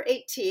vegan over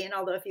 18,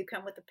 although if you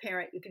come with a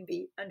parent, you can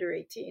be under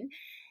 18.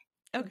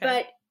 Okay.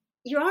 But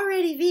you're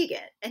already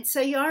vegan, and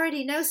so you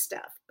already know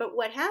stuff. But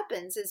what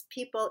happens is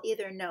people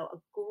either know a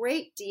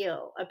great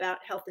deal about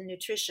health and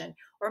nutrition,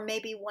 or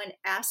maybe one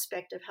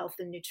aspect of health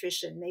and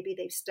nutrition. Maybe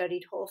they've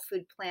studied whole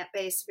food,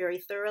 plant-based very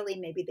thoroughly.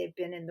 Maybe they've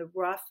been in the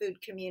raw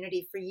food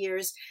community for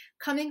years,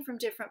 coming from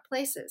different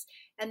places.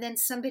 And then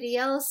somebody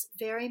else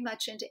very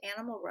much into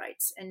animal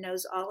rights and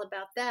knows all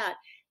about that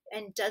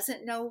and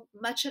doesn't know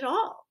much at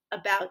all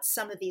about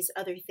some of these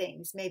other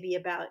things, maybe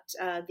about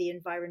the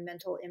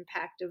environmental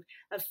impact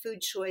of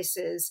food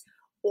choices,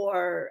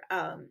 or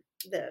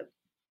the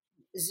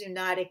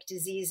zoonotic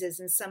diseases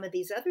and some of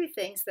these other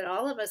things that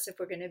all of us, if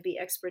we're going to be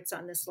experts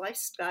on this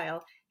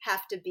lifestyle,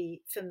 have to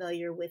be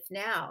familiar with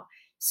now.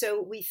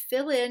 So we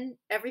fill in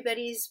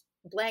everybody's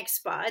blank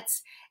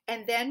spots,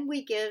 and then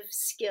we give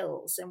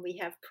skills, and we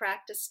have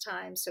practice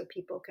time so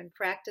people can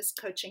practice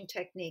coaching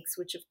techniques,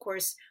 which of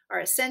course are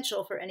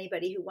essential for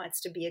anybody who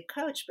wants to be a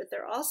coach, but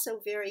they're also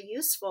very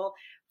useful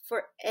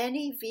for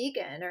any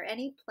vegan or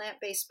any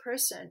plant-based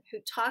person who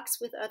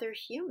talks with other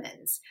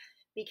humans,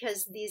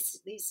 because these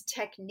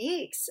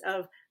techniques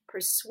of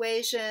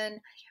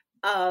persuasion,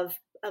 of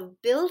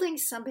building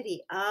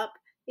somebody up,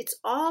 it's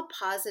all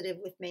positive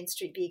with Main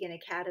Street Vegan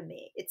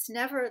Academy. It's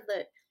never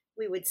that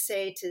we would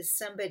say to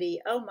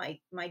somebody, oh my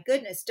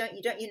goodness, don't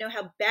you know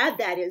how bad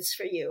that is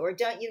for you? Or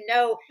don't you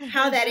know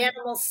how that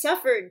animal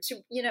suffered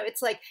to,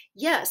 it's like,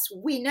 yes,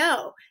 we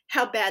know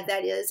how bad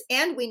that is.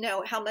 And we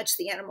know how much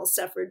the animal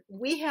suffered.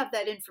 We have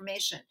that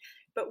information.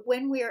 But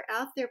when we are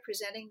out there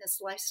presenting this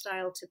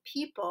lifestyle to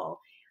people,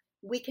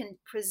 we can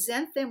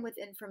present them with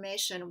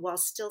information while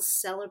still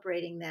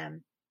celebrating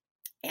them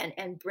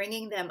and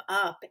bringing them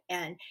up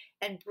and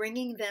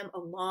bringing them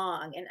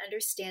along and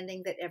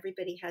understanding that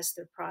everybody has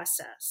their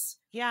process.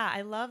 Yeah,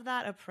 I love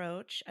that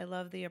approach. I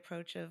love the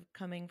approach of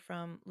coming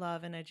from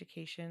love and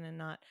education and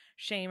not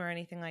shame or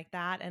anything like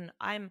that. And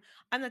I'm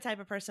the type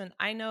of person,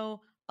 I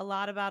know a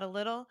lot about a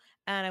little,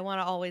 and I want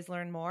to always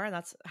learn more.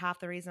 That's half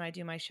the reason I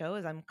do my show,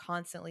 is I'm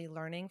constantly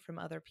learning from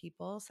other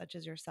people, such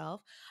as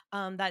yourself,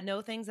 that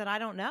know things that I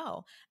don't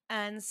know.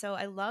 And so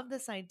I love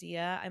this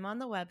idea. I'm on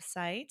the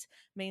website,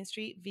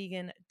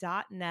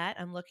 mainstreetvegan.net.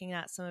 I'm looking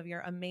at some of your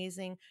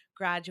amazing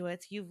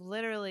graduates. You've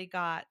literally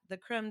got the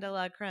creme de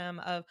la creme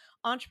of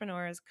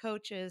entrepreneurs,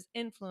 coaches,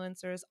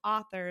 influencers,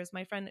 authors.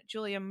 My friend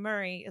Julia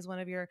Murray is one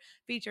of your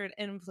featured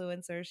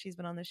influencers. She's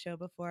been on the show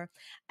before.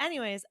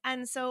 Anyways,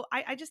 and so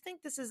I just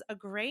think this is a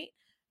great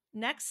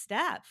next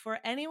step for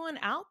anyone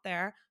out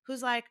there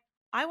who's like,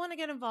 I want to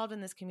get involved in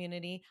this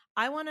community.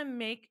 I want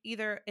to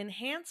either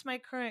enhance my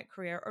current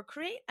career or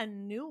create a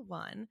new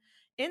one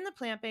in the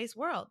plant-based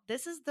world.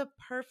 This is the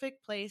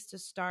perfect place to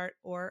start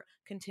or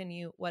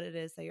continue what it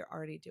is that you're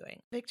already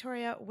doing.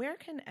 Victoria, where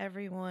can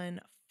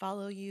everyone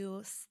follow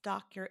you,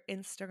 stalk your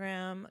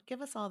Instagram?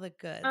 Give us all the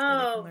goods.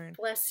 Oh,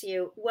 bless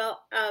you.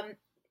 Well,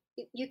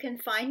 You can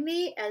find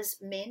me as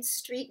Main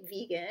Street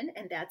Vegan,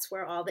 and that's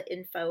where all the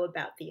info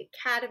about the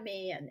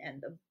Academy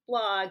and the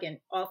blog and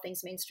all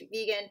things Main Street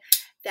Vegan.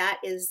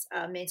 That is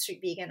Main Street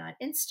Vegan on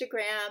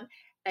Instagram,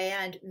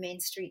 and Main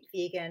Street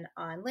Vegan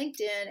on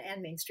LinkedIn,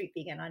 and Main Street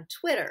Vegan on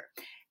Twitter.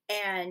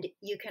 And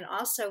you can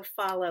also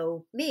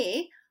follow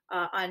me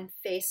on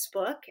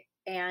Facebook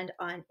and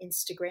on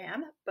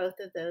Instagram.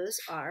 Both of those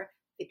are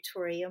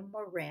Victoria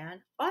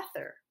Moran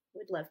Author.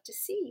 Would love to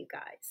see you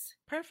guys.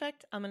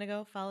 Perfect. I'm going to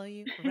go follow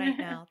you right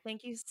now.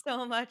 Thank you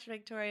so much,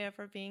 Victoria,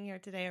 for being here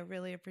today. I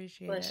really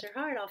appreciate it. Bless your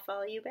heart. I'll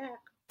follow you back.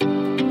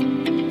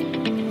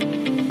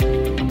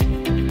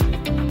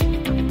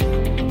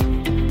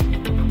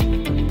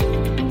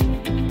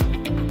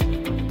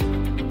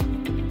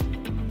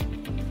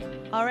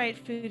 All right,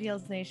 Food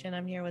Heals Nation.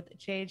 I'm here with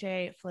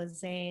JJ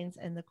Flizanes.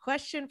 And the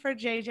question for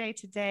JJ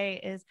today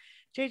is,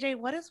 JJ,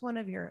 what is one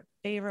of your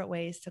favorite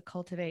ways to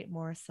cultivate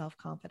more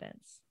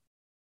self-confidence?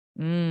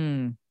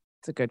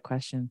 It's a good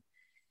question.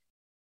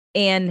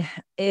 And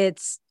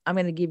I'm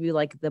going to give you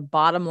like the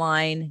bottom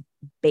line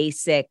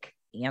basic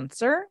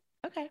answer.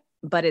 Okay.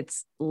 But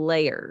it's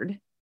layered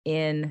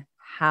in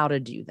how to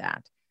do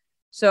that.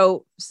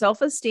 So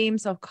self-esteem,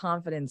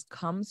 self-confidence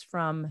comes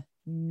from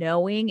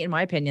knowing, in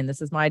my opinion,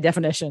 this is my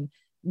definition,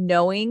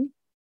 knowing,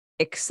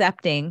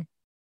 accepting,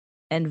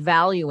 and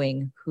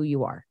valuing who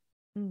you are.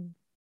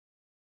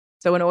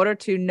 So in order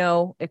to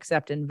know,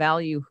 accept, and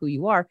value who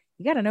you are,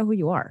 you got to know who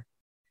you are.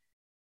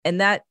 And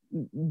that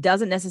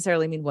doesn't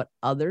necessarily mean what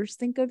others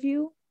think of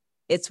you.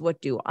 It's what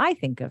do I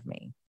think of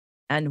me?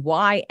 And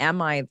why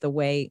am I the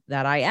way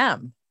that I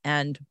am?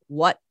 And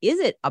what is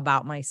it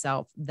about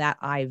myself that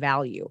I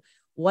value?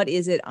 What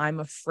is it I'm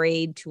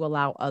afraid to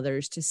allow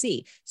others to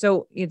see?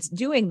 So it's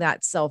doing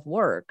that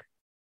self-work.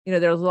 You know,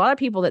 there's a lot of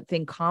people that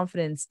think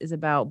confidence is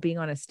about being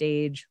on a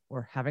stage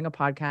or having a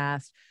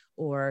podcast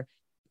or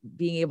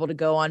being able to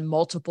go on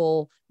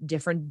multiple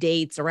different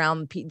dates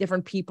around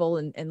different people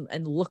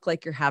and look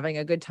like you're having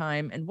a good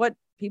time. And what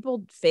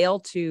people fail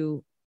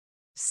to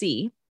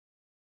see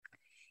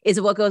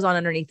is what goes on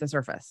underneath the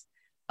surface.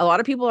 A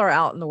lot of people are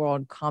out in the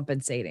world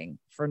compensating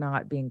for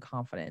not being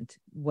confident,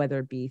 whether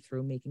it be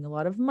through making a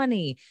lot of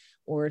money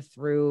or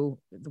through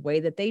the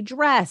way that they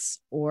dress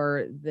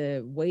or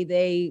the way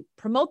they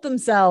promote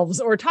themselves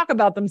or talk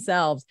about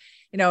themselves.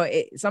 You know,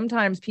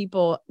 sometimes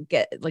people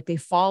get like they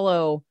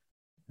follow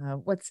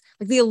what's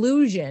like the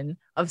illusion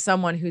of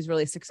someone who's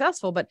really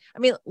successful. But I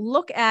mean,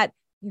 look at,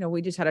 you know,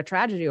 we just had a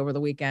tragedy over the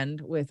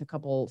weekend with a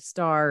couple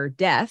star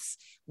deaths.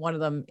 One of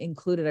them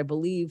included, I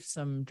believe,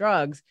 some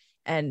drugs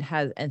and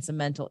some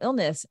mental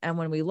illness. And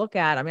when we look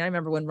at, I mean, I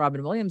remember when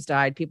Robin Williams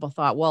died, people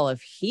thought, well,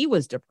 if he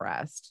was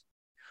depressed,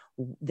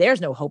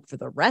 there's no hope for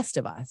the rest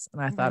of us.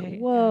 And I thought, Right.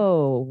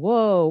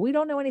 whoa, we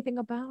don't know anything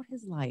about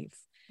his life.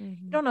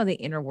 Mm-hmm. We don't know the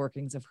inner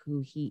workings of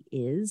who he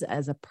is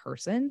as a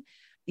person.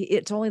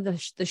 It's only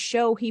the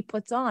show he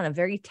puts on, a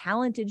very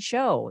talented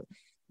show.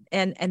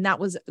 And that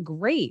was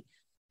great.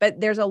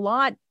 But there's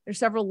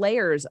several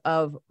layers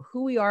of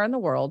who we are in the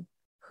world,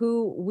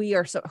 who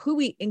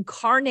we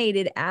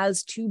incarnated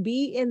as to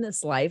be in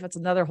this life. It's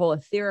another whole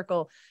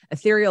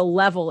ethereal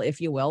level,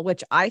 if you will,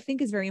 which I think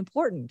is very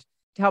important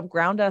to help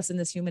ground us in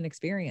this human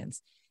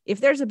experience. If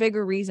there's a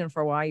bigger reason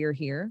for why you're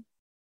here,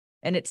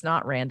 and it's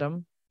not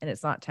random and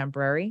it's not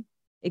temporary,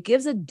 it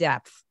gives a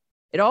depth.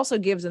 It also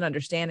gives an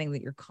understanding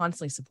that you're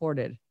constantly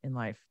supported in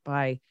life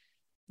by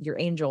your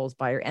angels,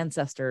 by your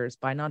ancestors,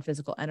 by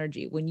non-physical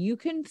energy. When you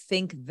can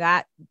think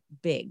that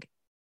big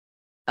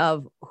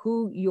of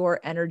who your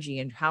energy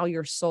and how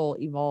your soul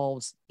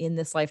evolves in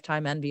this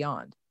lifetime and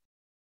beyond,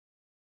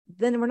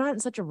 then we're not in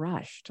such a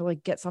rush to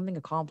like get something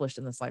accomplished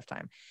in this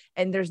lifetime.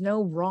 And there's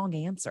no wrong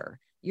answer.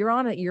 You're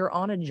on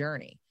a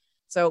journey.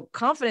 So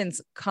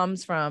confidence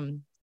comes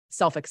from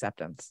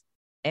self-acceptance.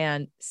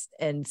 And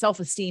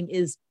self-esteem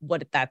is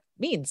what that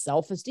means.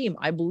 Self-esteem.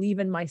 I believe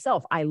in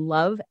myself. I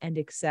love and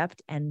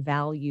accept and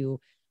value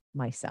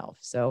myself.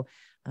 So,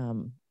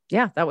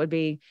 that would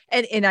be,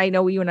 and I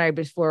know you and I,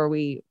 before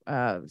we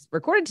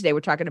recorded today, we're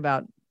talking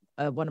about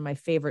one of my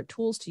favorite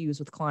tools to use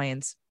with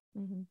clients,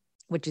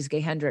 which is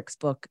Gay Hendricks'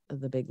 book,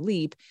 The Big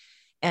Leap,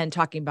 and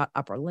talking about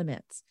upper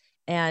limits.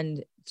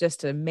 And just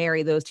to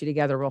marry those two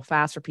together real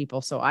fast for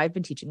people. So I've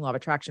been teaching Law of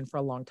Attraction for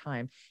a long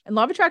time, and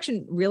Law of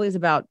Attraction really is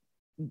about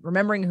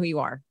remembering who you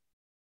are.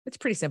 It's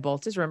pretty simple.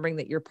 It's just remembering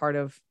that you're part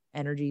of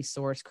energy,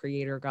 source,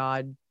 creator,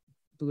 God,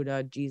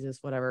 Buddha, Jesus,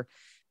 whatever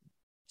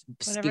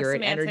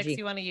spirit, energy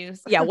you want to use.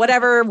 Yeah,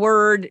 whatever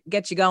word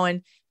gets you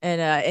going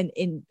and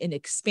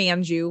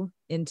expands you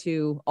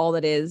into all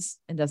that is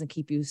and doesn't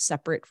keep you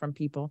separate from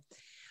people.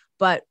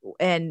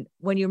 And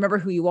when you remember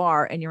who you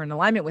are and you're in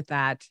alignment with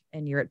that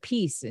and you're at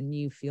peace and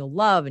you feel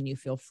love and you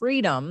feel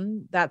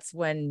freedom, that's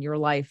when your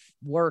life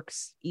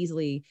works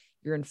easily.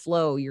 You're in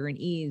flow, you're in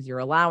ease, you're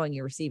allowing,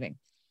 you're receiving.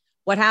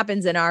 What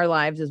happens in our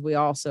lives is we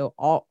also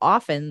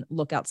often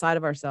look outside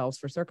of ourselves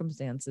for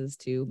circumstances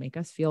to make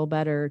us feel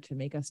better, to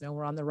make us know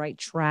we're on the right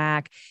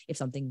track. If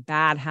something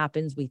bad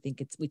happens, we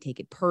take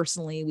it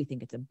personally. We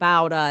think it's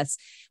about us.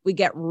 We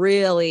get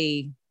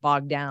really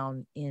bogged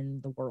down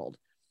in the world.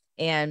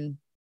 And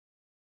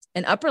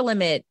an upper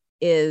limit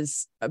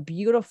is a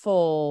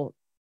beautiful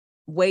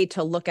way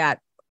to look at,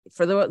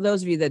 for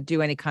those of you that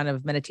do any kind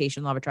of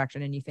meditation, law of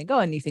attraction, and you think,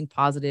 and you think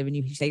positive, and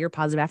you say your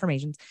positive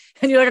affirmations,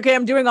 and you're like, okay,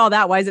 I'm doing all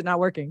that. Why is it not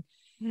working?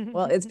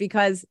 Well, it's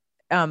because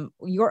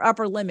your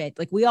upper limit,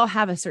 like we all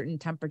have a certain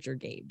temperature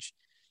gauge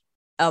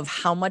of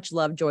how much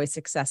love, joy,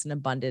 success, and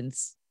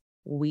abundance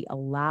we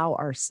allow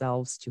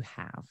ourselves to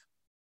have.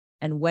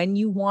 And when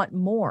you want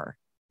more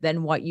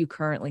than what you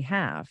currently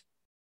have,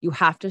 you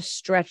have to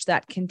stretch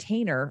that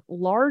container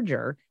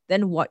larger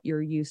than what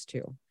you're used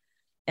to.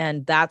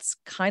 And that's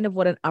kind of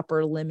what an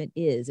upper limit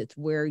is. It's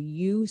where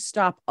you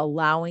stop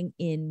allowing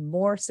in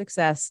more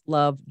success,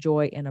 love,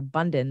 joy, and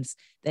abundance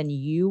than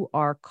you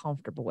are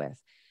comfortable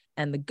with.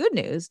 And the good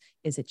news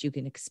is that you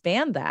can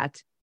expand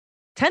that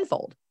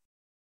tenfold,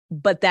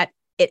 but that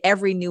at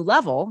every new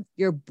level,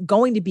 you're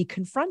going to be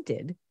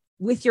confronted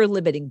with your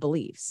limiting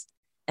beliefs.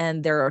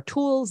 And there are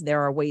tools,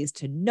 there are ways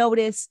to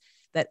notice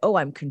that,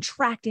 I'm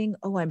contracting.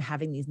 I'm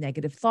having these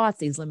negative thoughts,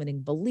 these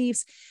limiting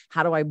beliefs.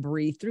 How do I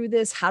breathe through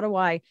this? How do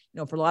I,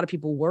 for a lot of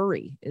people,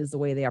 worry is the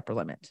way they upper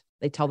limit.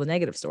 They tell the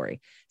negative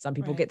story. Some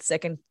people get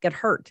sick and get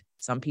hurt.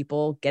 Some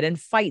people get in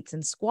fights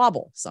and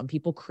squabble. Some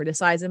people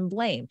criticize and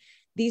blame.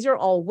 These are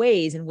all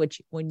ways in which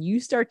when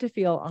you start to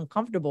feel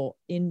uncomfortable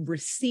in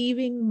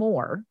receiving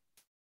more,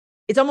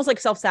 it's almost like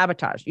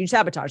self-sabotage. You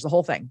sabotage the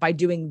whole thing by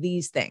doing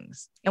these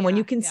things. And when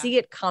you can see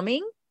it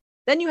coming,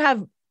 then you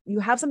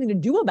have something to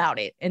do about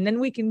it. And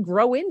then we can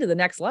grow into the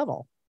next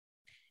level.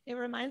 It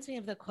reminds me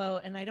of the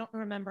quote, and I don't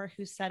remember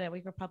who said it. We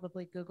could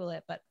probably Google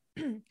it, but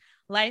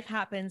life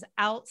happens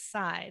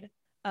outside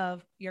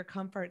of your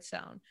comfort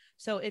zone.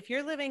 So if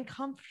you're living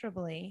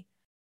comfortably,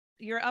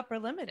 you're upper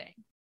limiting.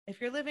 If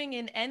you're living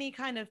in any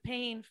kind of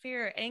pain,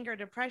 fear, anger,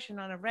 depression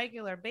on a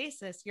regular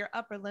basis, you're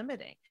upper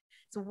limiting.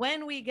 So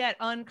when we get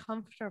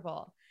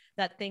uncomfortable,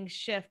 that things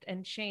shift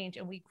and change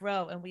and we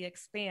grow and we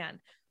expand.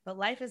 But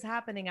life is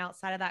happening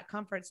outside of that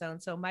comfort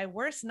zone. So my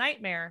worst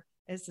nightmare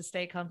is to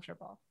stay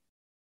comfortable.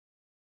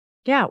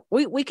 Yeah,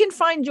 we can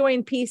find joy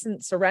and peace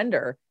and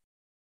surrender.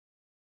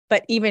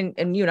 But even,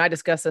 and you and I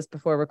discussed this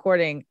before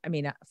recording, I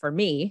mean, for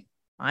me,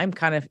 I'm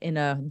kind of in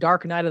a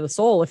dark night of the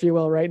soul, if you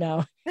will, right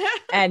now.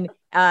 And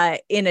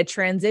in a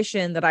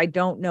transition that I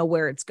don't know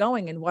where it's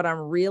going. And what I'm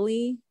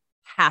really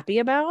happy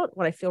about,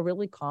 what I feel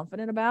really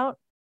confident about,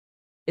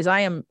 is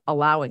I am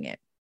allowing it.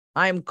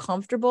 I am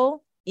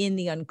comfortable in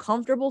the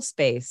uncomfortable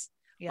space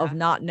of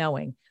not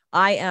knowing.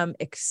 I am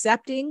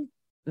accepting,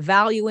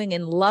 valuing,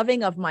 and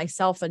loving of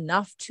myself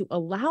enough to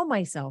allow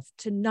myself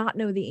to not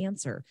know the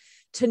answer,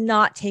 to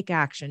not take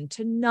action,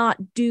 to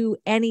not do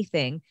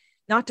anything,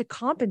 not to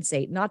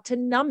compensate, not to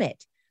numb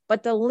it,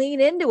 but to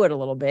lean into it a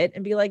little bit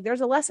and be like,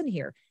 there's a lesson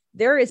here.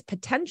 There is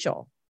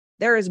potential.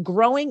 There is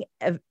growing,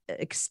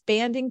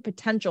 expanding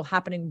potential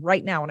happening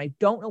right now. And I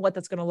don't know what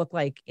that's going to look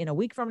like in a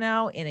week from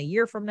now, in a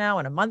year from now,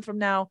 in a month from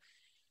now,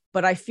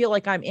 but I feel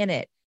like I'm in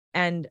it.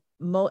 And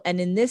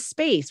in this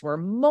space where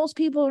most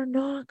people are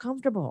not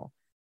comfortable,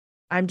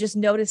 I'm just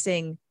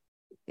noticing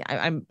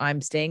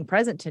I'm staying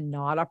present to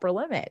not upper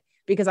limit,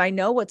 because I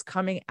know what's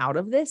coming out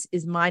of this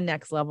is my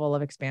next level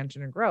of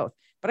expansion and growth,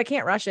 but I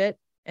can't rush it.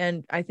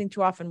 And I think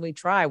too often we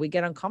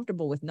get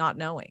uncomfortable with not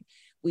knowing.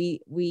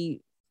 We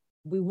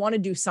want to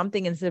do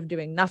something instead of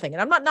doing nothing.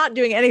 And I'm not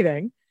doing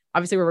anything.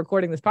 Obviously we're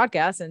recording this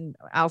podcast and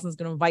Allison's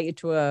going to invite you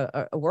to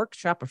a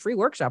workshop, a free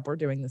workshop we're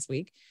doing this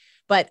week.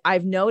 But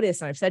I've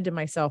noticed, and I've said to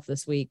myself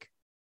this week,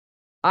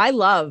 I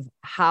love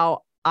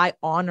how I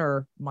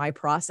honor my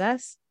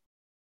process,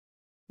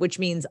 which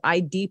means I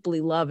deeply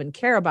love and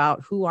care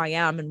about who I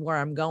am and where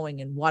I'm going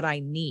and what I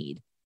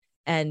need.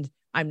 And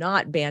I'm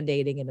not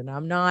band-aiding it, and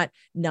I'm not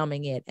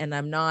numbing it, and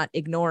I'm not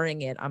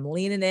ignoring it. I'm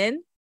leaning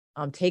in,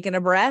 I'm taking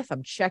a breath,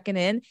 I'm checking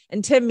in.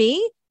 And to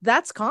me,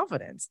 that's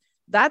confidence.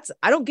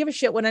 I don't give a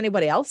shit what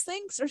anybody else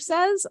thinks or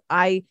says.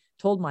 I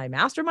told my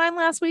mastermind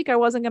last week I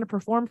wasn't going to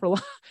perform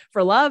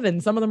for love.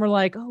 And some of them were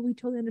like, oh, we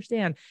totally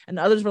understand. And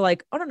the others were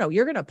like, oh, no,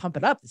 you're going to pump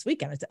it up this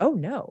weekend. I said, oh,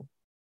 no,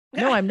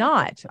 I'm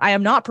not. I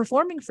am not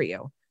performing for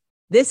you.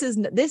 This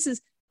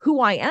is who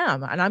I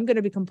am. And I'm going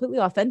to be completely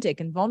authentic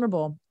and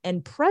vulnerable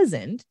and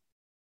present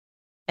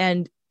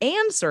and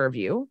serve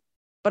you,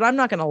 but I'm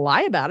not going to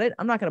lie about it.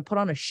 I'm not going to put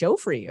on a show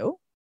for you.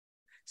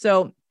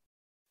 So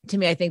to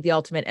me, I think the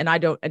ultimate,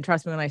 and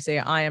trust me when I say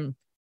I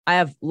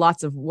have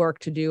lots of work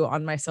to do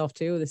on myself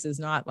too. This is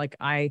not like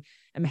I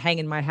am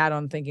hanging my hat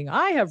on thinking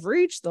I have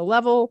reached the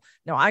level.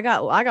 No, I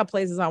got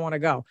places I want to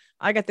go.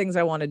 I got things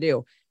I want to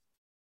do,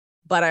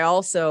 but I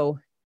also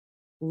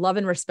love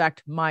and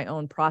respect my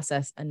own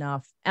process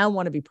enough and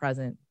want to be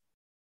present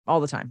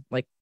all the time.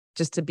 Like,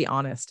 just to be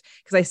honest,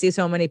 because I see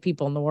so many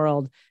people in the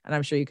world, and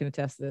I'm sure you can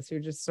attest to this, who are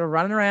just sort of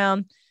running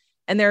around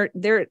and they're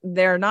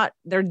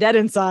dead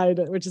inside,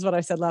 which is what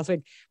I said last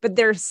week, but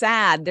they're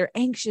sad, they're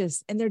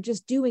anxious, and they're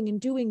just doing and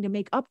doing to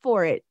make up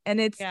for it.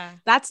 And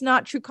that's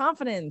not true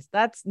confidence.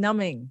 That's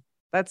numbing.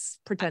 That's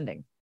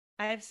pretending.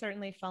 I've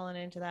certainly fallen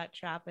into that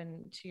trap.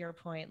 And to your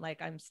point,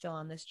 like I'm still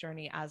on this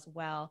journey as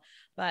well.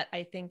 But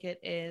I think it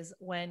is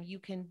when you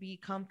can be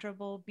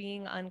comfortable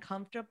being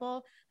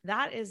uncomfortable,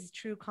 that is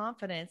true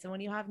confidence. And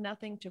when you have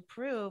nothing to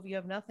prove, you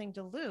have nothing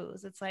to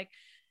lose. It's like,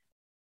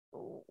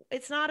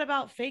 it's not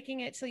about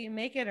faking it till you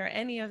make it or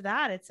any of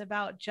that. It's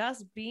about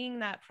just being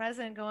that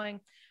present,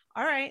 going,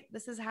 all right,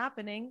 this is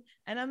happening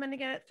and I'm going to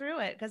get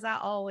through it, because I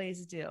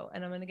always do.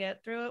 And I'm going to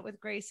get through it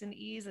with grace and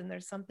ease. And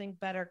there's something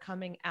better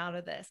coming out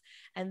of this.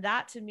 And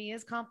that to me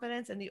is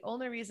confidence. And the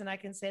only reason I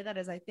can say that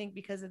is I think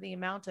because of the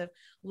amount of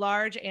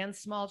large and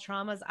small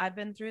traumas I've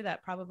been through,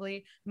 that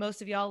probably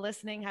most of y'all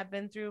listening have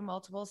been through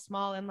multiple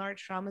small and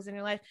large traumas in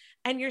your life,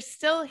 and you're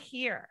still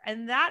here.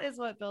 And that is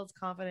what builds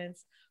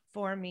confidence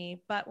for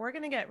me. But we're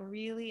going to get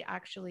really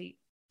actually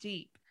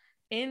deep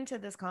into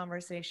this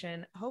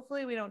conversation.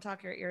 Hopefully we don't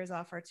talk your ears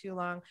off for too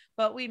long,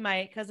 but we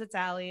might, because it's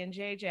Allie and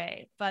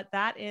JJ. But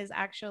that is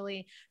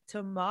actually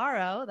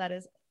tomorrow. That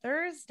is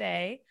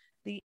Thursday,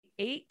 the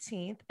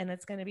 18th, and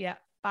it's going to be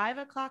at 5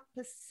 o'clock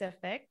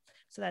Pacific.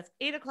 So that's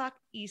 8 o'clock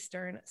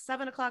Eastern,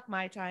 7 o'clock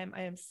my time.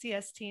 I am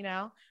CST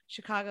now,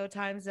 Chicago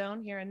time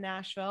zone here in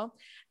Nashville.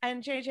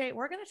 And JJ,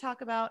 we're going to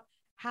talk about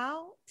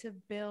how to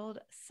build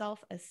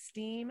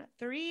self-esteem,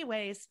 3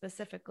 ways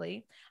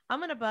specifically. I'm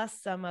going to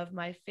bust some of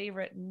my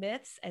favorite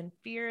myths and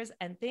fears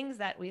and things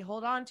that we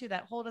hold on to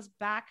that hold us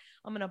back.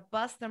 I'm going to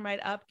bust them right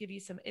up, give you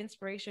some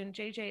inspiration.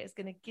 JJ is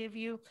going to give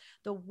you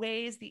the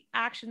ways, the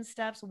action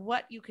steps,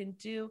 what you can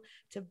do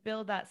to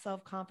build that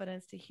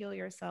self-confidence, to heal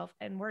yourself.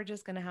 And we're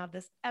just going to have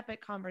this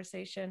epic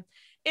conversation.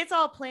 It's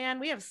all planned.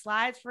 We have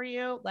slides for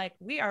you. Like,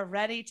 we are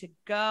ready to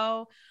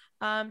go.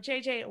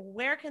 JJ,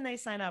 where can they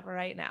sign up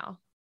right now?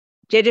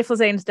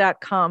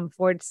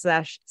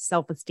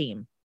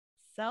 jjflizanes.com/self-esteem.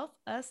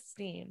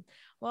 Self-esteem.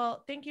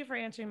 Well, thank you for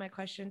answering my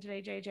question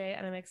today, JJ.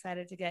 And I'm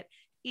excited to get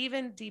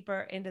even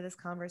deeper into this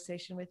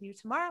conversation with you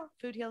tomorrow.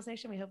 Food Heals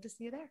Nation, we hope to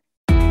see you there.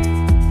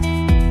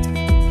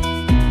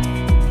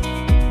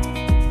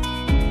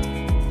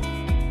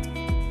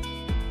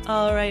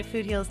 All right,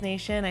 Food Heals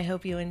Nation, I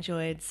hope you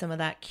enjoyed some of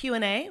that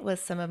Q&A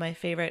with some of my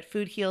favorite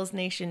Food Heals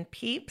Nation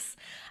peeps.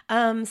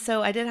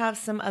 So I did have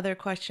some other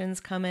questions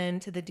come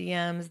in to the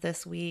DMs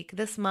this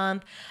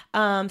month.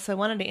 So I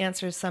wanted to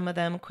answer some of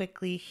them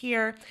quickly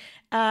here.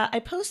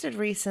 I posted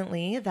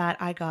recently that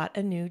I got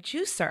a new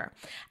juicer,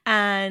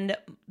 and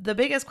the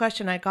biggest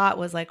question I got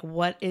was like,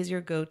 what is your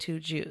go-to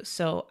juice?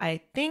 So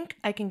I think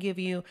I can give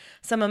you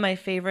some of my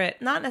favorite,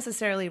 not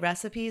necessarily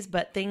recipes,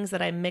 but things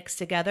that I mix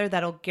together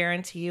that'll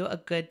guarantee you a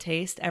good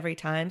taste every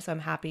time. So I'm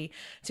happy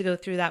to go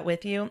through that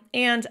with you.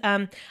 And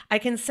I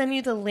can send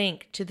you the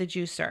link to the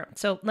juicer.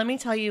 So let me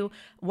tell you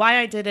why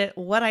I did it,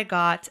 what I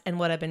got, and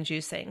what I've been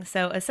juicing.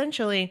 So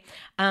essentially,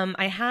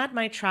 I had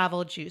my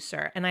travel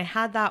juicer, and I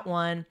had that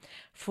one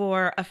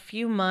for a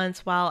few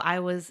months while I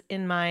was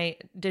in my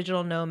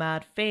digital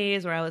nomad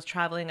phase where I was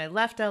traveling. I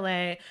left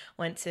LA,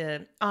 went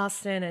to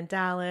Austin and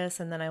Dallas,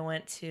 and then I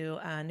went to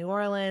New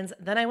Orleans.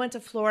 Then I went to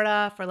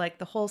Florida for like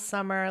the whole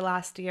summer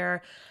last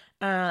year.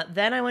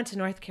 Then I went to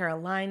North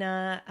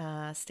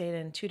Carolina, stayed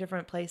in 2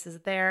 different places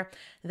there,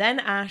 then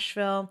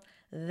Asheville,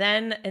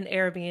 then an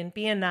Airbnb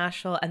in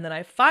Nashville, and then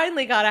I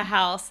finally got a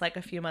house like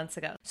a few months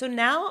ago. So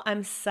now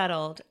I'm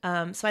settled.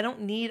 So I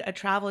don't need a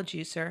travel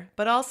juicer,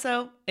 but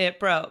also it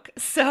broke.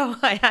 So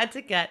I had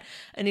to get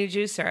a new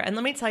juicer. And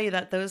let me tell you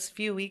that those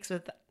few weeks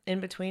in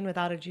between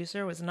without a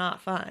juicer was not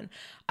fun.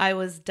 I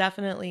was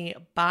definitely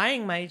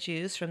buying my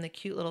juice from the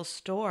cute little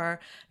store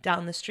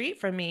down the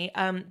street from me,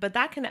 but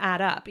that can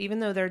add up. Even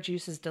though their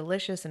juice is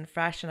delicious and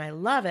fresh and I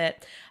love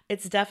it,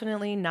 it's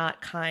definitely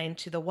not kind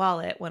to the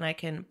wallet when I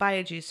can buy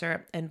a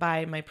juicer and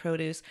buy my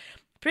produce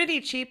pretty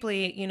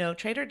cheaply. You know,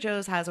 Trader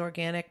Joe's has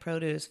organic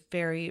produce,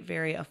 very,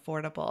 very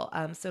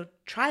affordable. So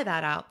try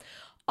that out.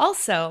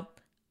 Also,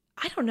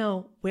 I don't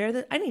know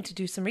I need to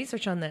do some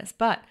research on this,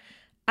 but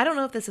I don't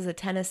know if this is a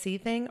Tennessee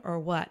thing or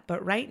what,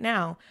 but right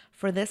now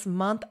for this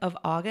month of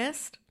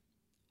August,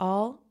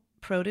 all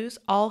produce,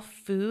 all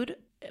food,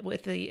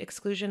 with the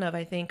exclusion of,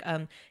 I think,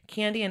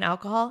 candy and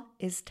alcohol,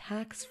 is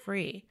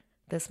tax-free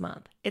this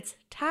month. It's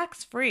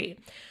tax-free.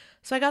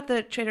 So I got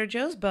the Trader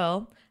Joe's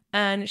bill,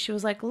 and she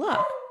was like,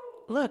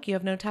 look, you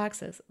have no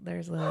taxes.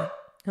 There's Lily.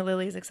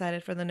 Lily's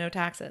excited for the no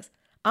taxes.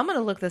 I'm going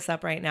to look this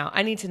up right now.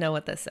 I need to know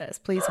what this is.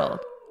 Please hold.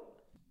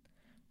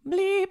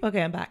 Bleep.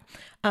 Okay, I'm back.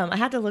 I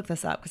had to look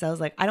this up because I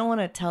was like, I don't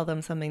want to tell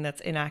them something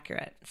that's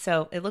inaccurate.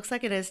 So it looks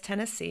like it is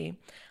Tennessee.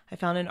 I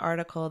found an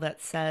article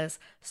that says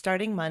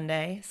starting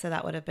Monday, so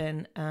that would have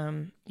been,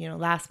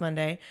 last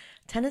Monday,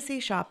 Tennessee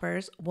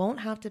shoppers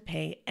won't have to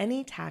pay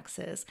any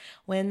taxes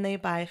when they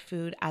buy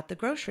food at the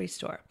grocery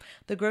store.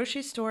 The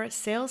grocery store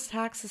sales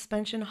tax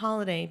suspension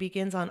holiday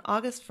begins on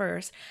August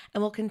 1st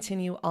and will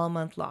continue all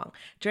month long.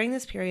 During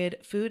this period,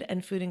 food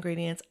and food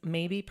ingredients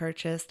may be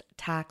purchased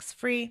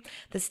tax-free.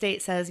 The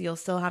state says you'll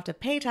still have to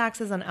pay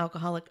taxes on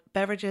alcoholic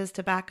beverages,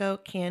 tobacco,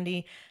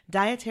 candy,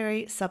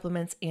 dietary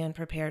supplements, and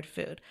prepared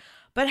food.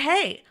 But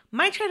hey,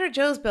 my Trader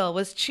Joe's bill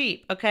was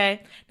cheap,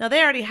 okay? Now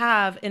they already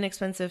have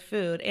inexpensive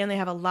food and they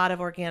have a lot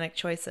of organic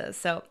choices.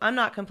 So I'm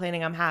not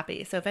complaining, I'm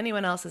happy. So if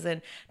anyone else is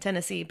in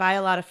Tennessee, buy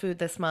a lot of food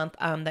this month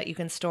that you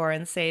can store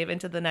and save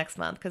into the next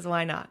month, because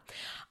why not?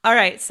 All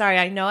right, sorry,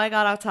 I know I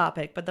got off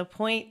topic, but the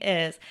point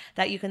is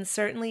that you can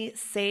certainly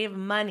save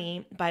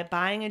money by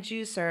buying a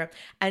juicer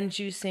and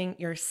juicing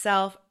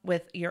yourself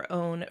with your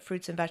own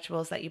fruits and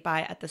vegetables that you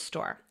buy at the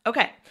store.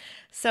 Okay,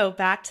 so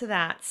back to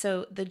that.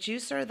 So the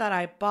juicer that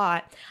I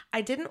bought,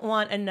 I didn't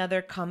want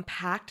another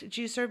compact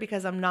juicer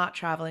because I'm not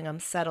traveling, I'm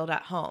settled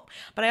at home.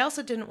 But I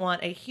also didn't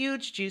want a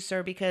huge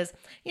juicer because,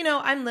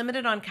 I'm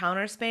limited on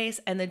counter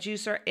space, and the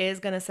juicer is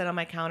going to sit on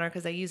my counter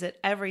because I use it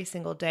every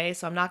single day.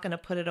 So I'm not going to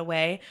put it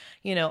away,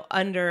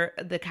 under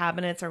the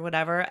cabinets or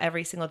whatever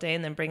every single day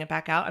and then bring it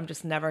back out. I'm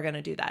just never going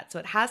to do that. So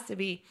it has to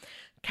be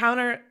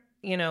counter,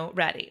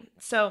 ready.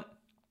 So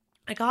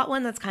I got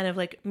one that's kind of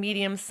like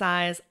medium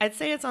size. I'd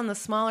say it's on the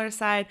smaller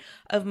side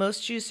of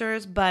most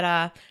juicers,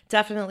 but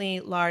definitely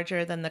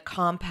larger than the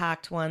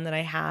compact one that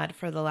I had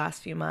for the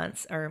last few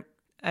months, or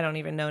I don't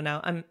even know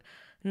now. I'm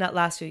not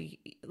last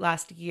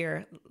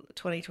year,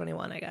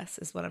 2021, I guess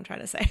is what I'm trying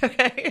to say.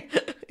 Okay.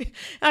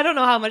 I don't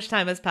know how much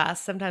time has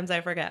passed. Sometimes I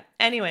forget.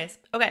 Anyways.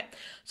 Okay.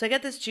 So I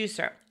get this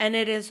juicer and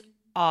it is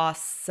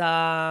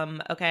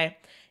awesome. Okay.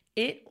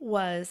 It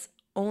was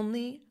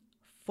only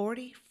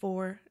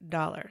 $44.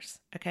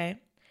 Okay.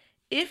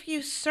 If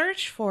you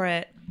search for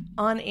it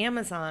on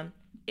Amazon,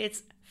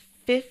 it's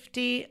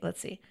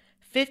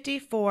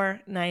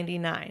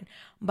 $54.99.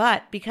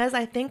 But because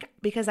I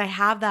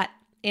have that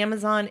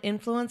Amazon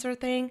influencer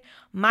thing,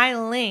 my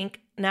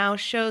link now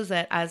shows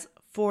it as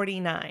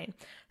 $49.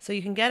 So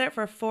you can get it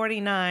for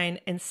 $49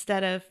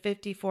 instead of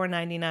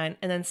 $54.99.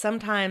 And then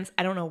sometimes,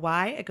 I don't know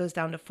why, it goes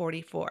down to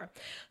 $44.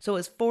 So it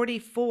was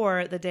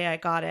 $44 the day I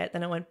got it.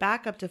 Then it went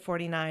back up to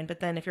 $49.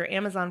 But then if you're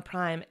Amazon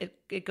Prime,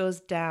 it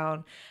goes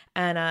down.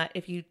 And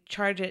if you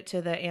charge it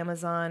to the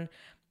Amazon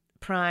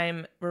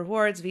Prime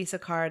Rewards Visa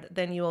card,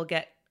 then you will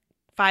get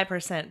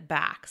 5%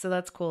 back. So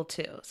that's cool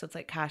too. So it's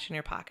like cash in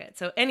your pocket.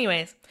 So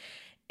anyways,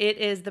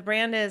 the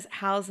brand is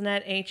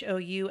Housnat,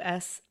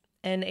 Housnat,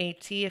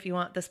 if you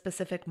want the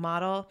specific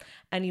model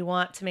and you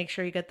want to make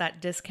sure you get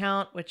that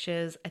discount, which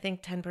is I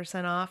think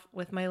 10% off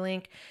with my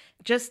link,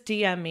 just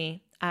DM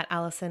me at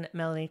Allison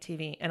Melody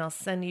TV and I'll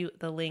send you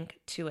the link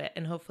to it.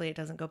 And hopefully it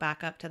doesn't go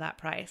back up to that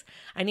price.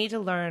 I need to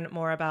learn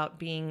more about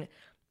being,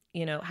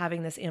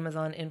 having this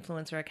Amazon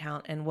influencer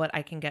account and what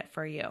I can get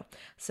for you.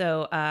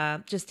 So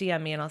just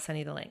DM me and I'll send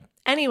you the link.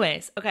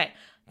 Anyways, okay.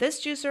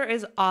 This juicer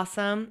is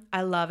awesome.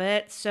 I love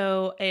it.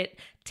 So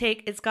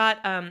it's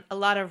got a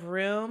lot of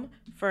room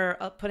for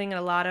putting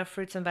a lot of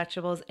fruits and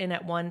vegetables in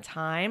at one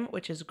time,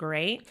 which is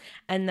great.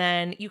 And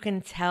then you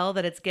can tell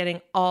that it's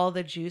getting all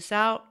the juice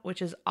out,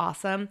 which is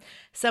awesome.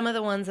 Some of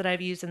the ones that I've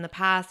used in the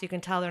past, you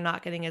can tell they're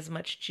not getting as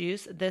much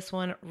juice. This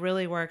one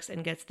really works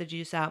and gets the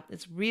juice out.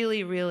 It's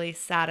really, really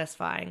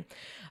satisfying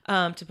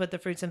to put the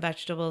fruits and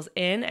vegetables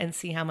in and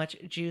see how much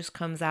juice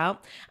comes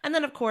out. And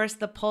then, of course,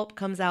 the pulp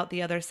comes out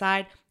the other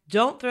side.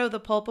 Don't throw the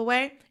pulp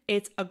away.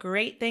 It's a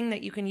great thing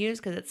that you can use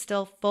because it's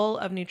still full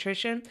of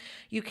nutrition.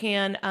 You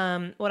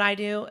can, what I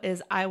do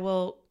is I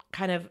will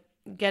kind of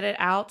get it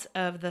out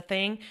of the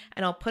thing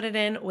and I'll put it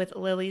in with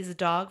Lily's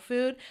dog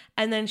food.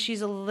 And then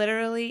she's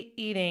literally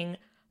eating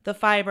the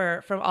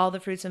fiber from all the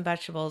fruits and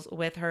vegetables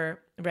with her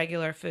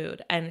regular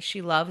food. And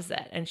she loves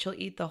it. And she'll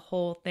eat the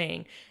whole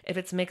thing if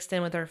it's mixed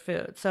in with her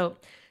food. So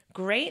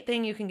great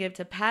thing you can give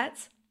to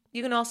pets.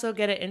 You can also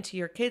get it into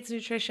your kids'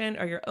 nutrition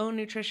or your own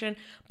nutrition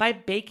by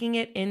baking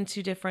it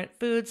into different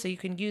foods. So you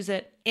can use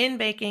it in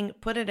baking,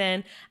 put it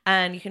in,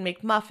 and you can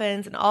make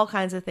muffins and all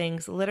kinds of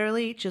things.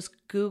 Literally just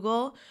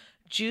Google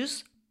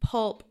juice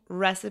pulp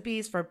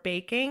recipes for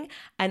baking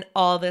and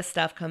all this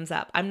stuff comes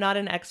up. I'm not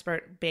an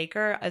expert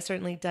baker. I've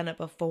certainly done it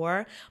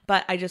before,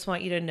 but I just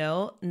want you to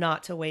know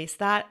not to waste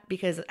that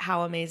because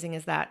how amazing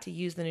is that to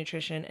use the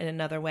nutrition in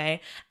another way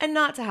and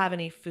not to have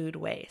any food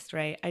waste,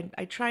 right?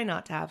 I try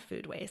not to have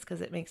food waste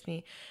because it makes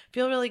me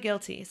feel really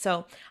guilty.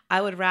 So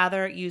I would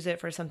rather use it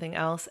for something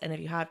else. And if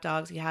you have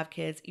dogs, you have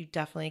kids, you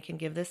definitely can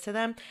give this to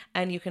them.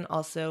 And you can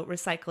also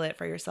recycle it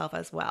for yourself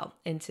as well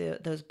into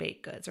those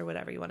baked goods or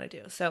whatever you want to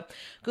do. So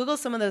Google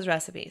some of those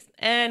recipes.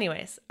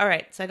 Anyways, all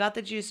right, so I got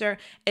the juicer.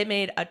 It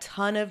made a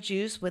ton of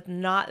juice with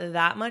not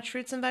that much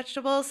fruits and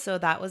vegetables, so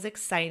that was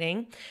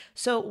exciting.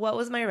 So what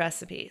was my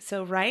recipe?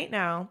 So right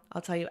now,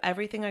 I'll tell you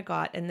everything I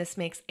got, and this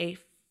makes a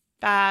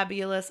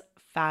fabulous,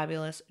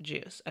 fabulous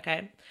juice,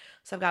 okay?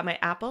 So I've got my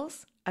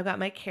apples, I've got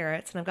my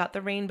carrots, and I've got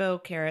the rainbow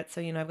carrots.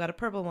 So, I've got a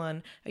purple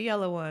one, a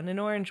yellow one, an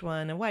orange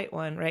one, a white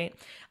one, right?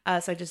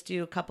 So I just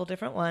do a couple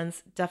different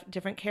ones,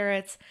 different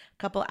carrots, a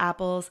couple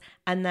apples,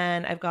 and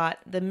then I've got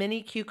the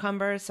mini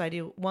cucumbers. So I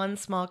do one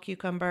small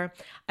cucumber.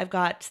 I've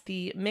got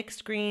the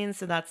mixed greens.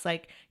 So that's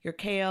like your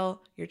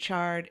kale, your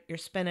chard, your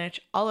spinach,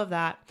 all of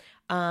that.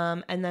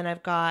 And then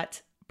I've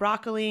got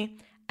broccoli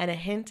and a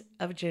hint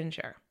of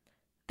ginger.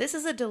 This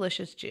is a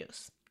delicious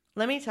juice.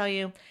 Let me tell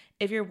you,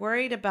 if you're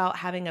worried about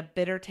having a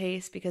bitter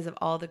taste because of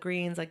all the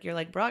greens, like you're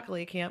like,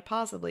 broccoli can't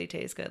possibly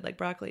taste good, like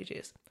broccoli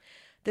juice.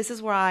 This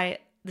is why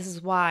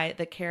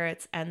the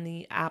carrots and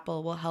the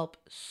apple will help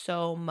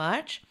so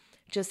much,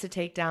 just to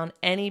take down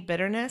any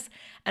bitterness.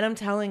 And I'm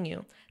telling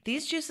you,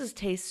 these juices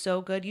taste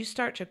so good, you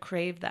start to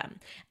crave them.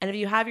 And if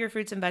you have your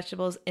fruits and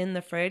vegetables in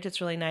the fridge, it's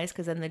really nice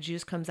because then the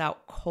juice comes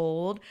out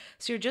cold.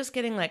 So you're just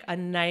getting like a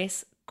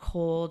nice,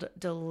 cold,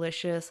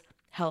 delicious,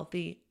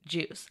 healthy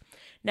juice.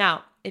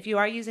 Now, if you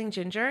are using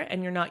ginger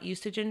and you're not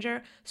used to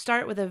ginger,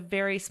 start with a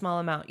very small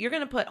amount. You're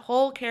going to put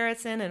whole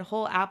carrots in and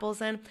whole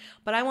apples in,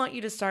 but I want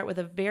you to start with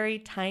a very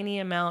tiny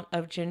amount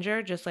of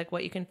ginger, just like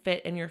what you can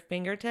fit in your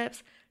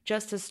fingertips,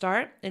 just to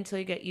start until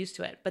you get used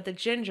to it. But the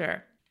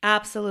ginger,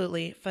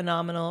 absolutely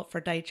phenomenal for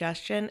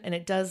digestion, and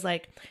it does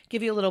like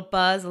give you a little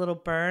buzz, a little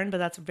burn, but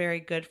that's very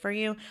good for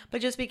you.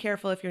 But just be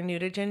careful if you're new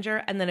to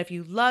ginger. And then if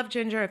you love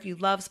ginger, if you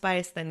love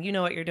spice, then you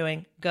know what you're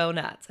doing. Go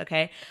nuts,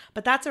 okay?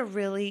 But that's a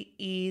really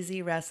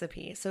easy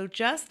recipe. So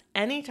just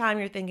anytime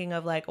you're thinking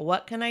of like,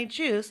 what can I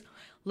juice?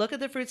 Look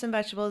at the fruits and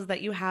vegetables that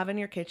you have in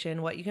your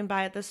kitchen, what you can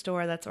buy at the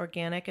store that's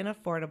organic and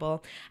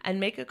affordable, and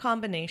make a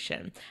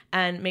combination.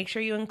 And make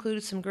sure you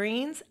include some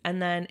greens.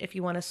 And then if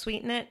you want to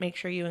sweeten it, make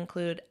sure you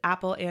include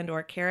apple and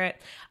or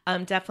carrot.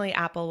 Definitely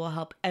apple will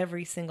help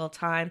every single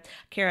time.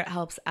 Carrot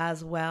helps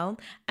as well.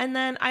 And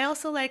then I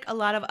also like a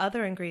lot of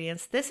other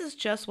ingredients. This is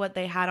just what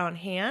they had on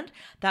hand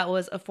that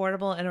was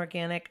affordable and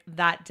organic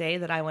that day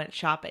that I went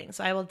shopping.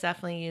 So I will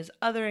definitely use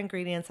other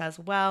ingredients as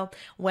well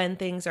when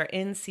things are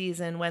in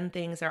season, when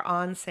things are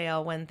on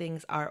sale, when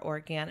things are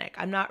organic.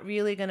 I'm not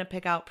really going to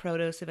pick out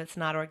produce if it's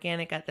not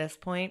organic at this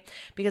point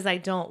because I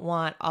don't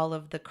want all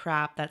of the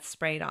crap that's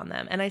sprayed on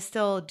them. And I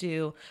still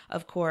do,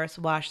 of course,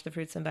 wash the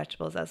fruits and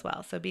vegetables as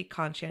well. So be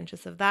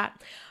conscientious of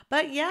that.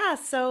 But yeah,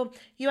 so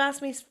you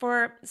asked me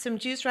for some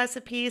juice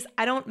recipes.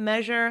 I don't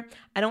measure.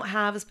 I don't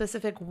have a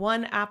specific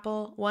one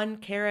apple, one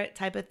carrot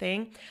type of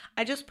thing.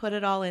 I just put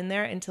it all in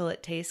there until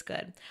it tastes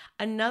good.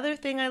 Another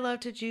thing I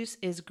love to juice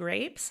is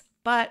grapes.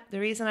 But the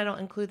reason I don't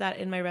include that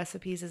in my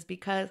recipes is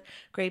because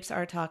grapes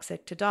are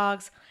toxic to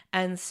dogs.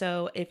 And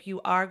so if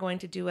you are going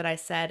to do what I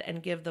said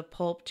and give the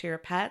pulp to your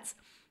pets,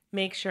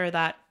 make sure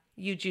that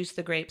you juice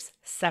the grapes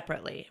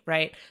separately,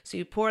 right? So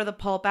you pour the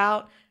pulp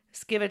out,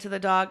 give it to the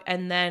dog,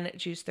 and then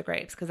juice the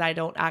grapes because I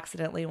don't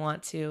accidentally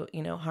want to,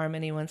 harm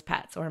anyone's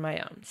pets or my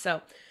own.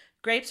 So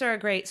grapes are a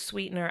great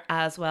sweetener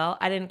as well.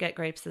 I didn't get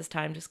grapes this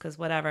time just because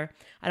whatever.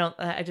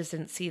 I just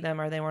didn't see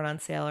them or they weren't on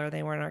sale or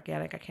they weren't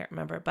organic. I can't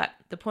remember. But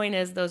the point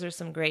is those are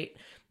some great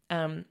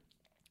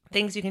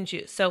things you can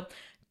choose. So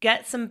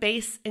get some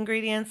base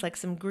ingredients like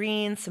some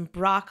greens, some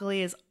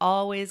broccoli is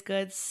always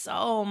good.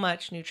 So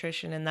much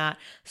nutrition in that.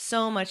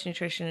 So much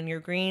nutrition in your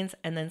greens.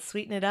 And then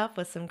sweeten it up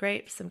with some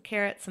grapes, some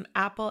carrots, some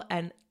apple,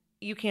 and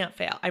you can't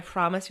fail. I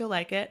promise you'll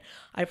like it.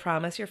 I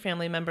promise your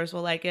family members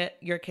will like it.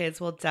 Your kids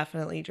will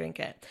definitely drink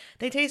it.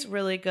 They taste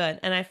really good.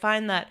 And I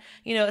find that,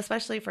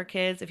 especially for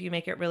kids, if you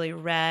make it really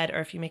red or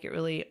if you make it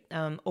really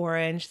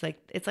orange,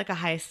 it's like a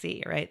high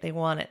C, right? They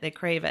want it. They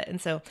crave it. And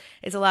so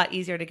it's a lot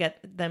easier to get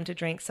them to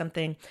drink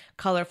something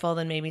colorful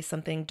than maybe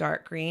something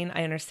dark green.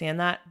 I understand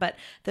that. But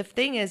the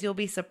thing is, you'll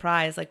be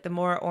surprised. Like the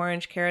more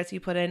orange carrots you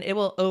put in, it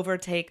will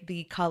overtake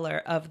the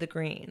color of the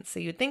green. So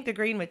you'd think the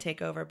green would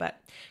take over, but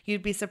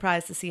you'd be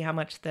surprised to see how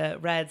much the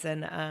reds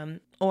and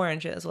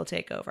oranges will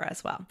take over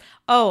as well.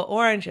 Oh,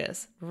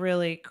 oranges,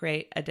 really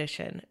great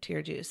addition to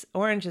your juice.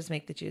 Oranges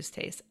make the juice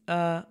taste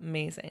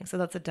amazing. So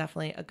that's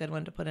definitely a good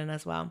one to put in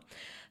as well.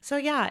 So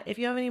yeah, if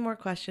you have any more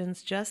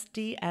questions, just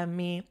DM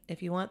me.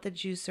 If you want the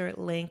juicer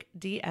link,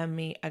 DM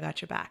me. I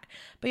got your back.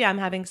 But yeah, I'm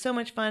having so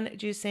much fun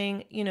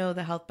juicing.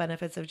 The health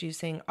benefits of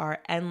juicing are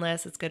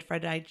endless. It's good for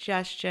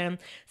digestion.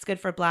 It's good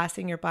for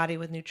blasting your body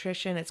with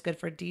nutrition. It's good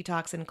for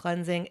detox and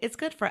cleansing. It's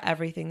good for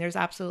everything. There's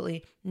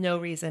absolutely no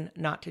reason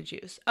not to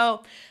juice.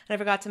 Oh, and I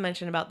forgot to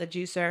mention about the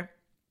juicer.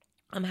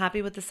 I'm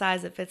happy with the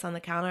size it fits on the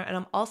counter, and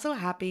I'm also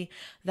happy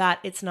that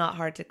it's not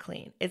hard to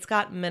clean. It's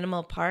got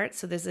minimal parts,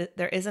 so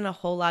there isn't a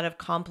whole lot of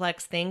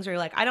complex things where you're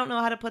like, I don't know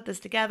how to put this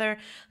together,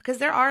 because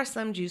there are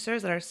some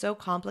juicers that are so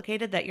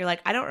complicated that you're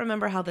like, I don't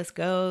remember how this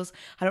goes.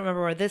 I don't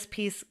remember where this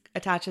piece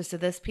attaches to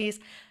this piece.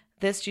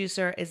 This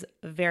juicer is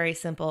very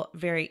simple,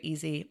 very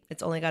easy.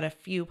 It's only got a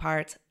few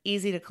parts,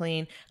 easy to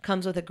clean,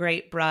 comes with a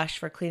great brush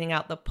for cleaning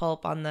out the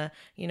pulp on the,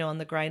 on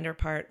the grinder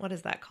part. What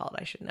is that called?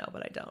 I should know,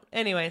 but I don't.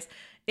 Anyways,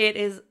 it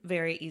is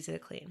very easy to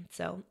clean.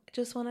 So I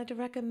just wanted to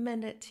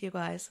recommend it to you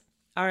guys.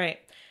 All right.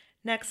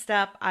 Next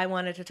up, I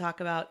wanted to talk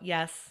about,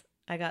 yes,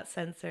 I got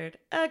censored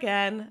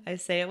again. I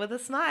say it with a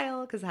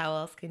smile because how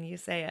else can you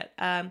say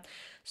it?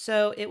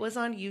 So it was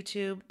on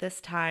YouTube this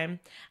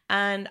time,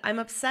 and I'm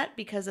upset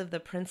because of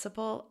the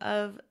principle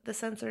of the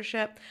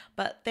censorship,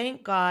 but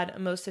thank God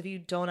most of you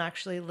don't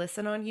actually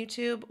listen on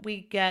YouTube.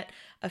 We get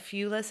a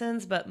few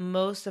listens, but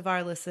most of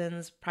our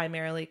listens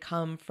primarily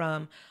come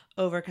from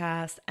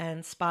Overcast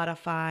and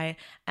Spotify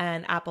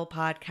and Apple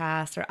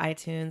Podcasts or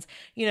iTunes,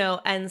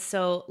 and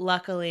so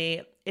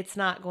luckily it's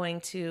not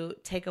going to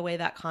take away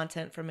that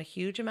content from a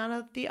huge amount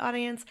of the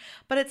audience,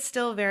 but it's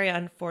still very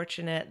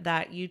unfortunate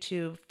that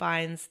YouTube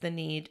finds the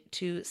need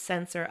to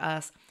censor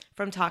us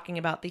from talking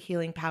about the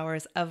healing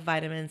powers of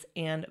vitamins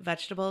and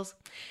vegetables.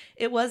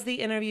 It was the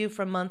interview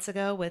from months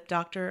ago with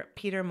Dr.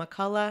 Peter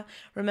McCullough.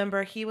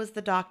 Remember, he was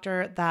the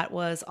doctor that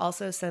was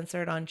also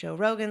censored on Joe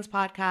Rogan's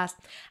podcast.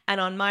 And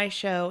on my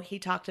show, he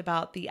talked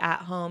about the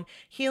at-home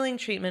healing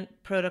treatment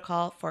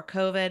protocol for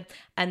COVID.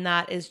 And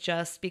that is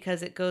just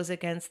because it goes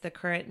against the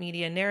current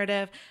media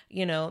narrative.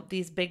 You know,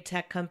 these big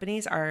tech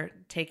companies are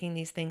taking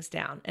these things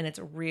down. And it's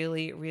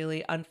really,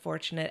 really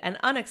unfortunate and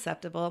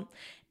unacceptable,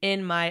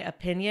 in my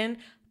opinion.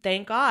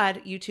 Thank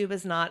God YouTube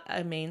is not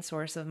a main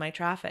source of my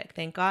traffic.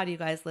 Thank God you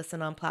guys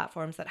listen on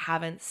platforms that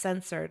haven't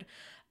censored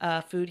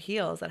Food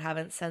Heals, that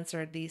haven't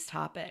censored these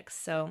topics.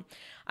 So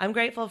I'm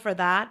grateful for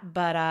that.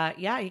 But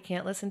yeah, you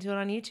can't listen to it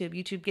on YouTube.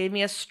 YouTube gave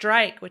me a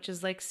strike, which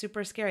is like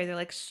super scary. They're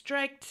like,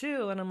 strike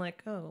 2. And I'm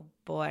like, oh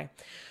boy.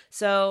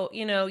 So,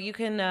 you know, you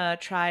can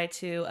try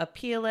to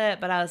appeal it.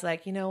 But I was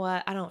like, you know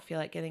what? I don't feel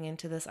like getting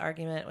into this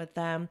argument with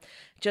them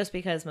just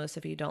because most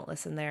of you don't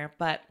listen there.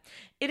 But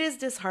it is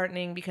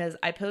disheartening because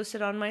I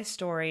posted on my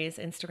stories,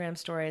 Instagram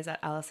stories at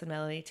Allison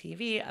Melody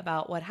TV,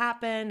 about what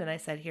happened. And I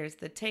said, here's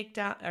the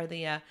takedown, or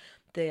the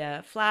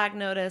flag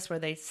notice where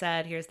they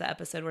said, here's the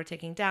episode we're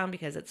taking down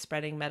because it's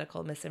spreading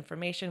medical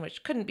misinformation,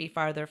 which couldn't be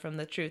farther from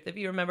the truth. If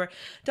you remember,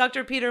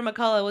 Dr. Peter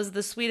McCullough was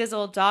the sweetest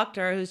old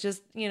doctor who's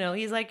just, you know,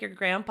 he's like your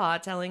grandpa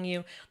telling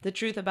you the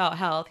truth about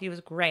health. He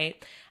was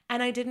great.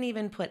 And I didn't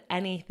even put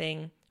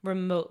anything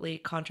remotely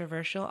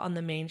controversial on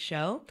the main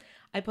show.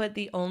 I put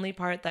the only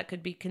part that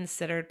could be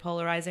considered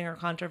polarizing or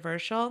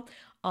controversial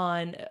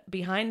on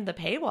behind the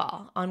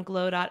paywall on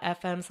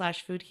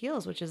glow.fm/Food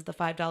Heals, which is the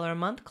 $5 a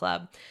month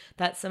club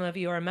that some of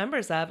you are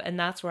members of. And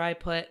that's where I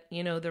put,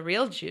 you know, the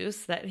real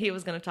juice that he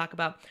was going to talk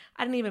about.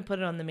 I didn't even put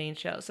it on the main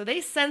show. So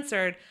they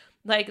censored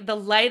like the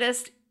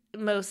lightest,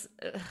 most,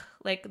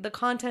 like the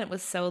content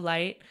was so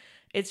light.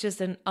 It's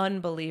just an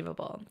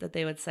unbelievable that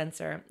they would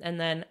censor. And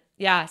then,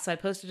 yeah, so I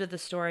posted to the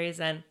stories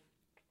and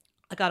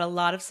I got a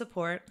lot of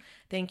support.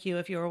 Thank you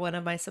if you were one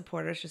of my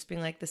supporters, just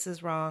being like, this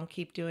is wrong.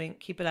 Keep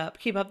it up.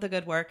 Keep up the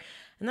good work.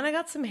 And then I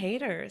got some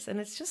haters. And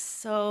it's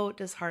just so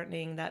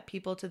disheartening that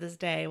people to this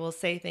day will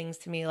say things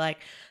to me like,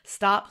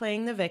 stop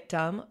playing the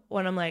victim,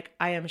 when I'm like,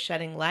 I am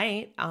shedding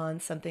light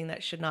on something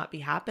that should not be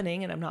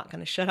happening. And I'm not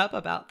going to shut up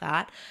about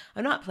that.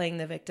 I'm not playing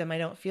the victim. I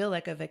don't feel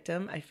like a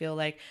victim. I feel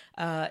like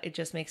it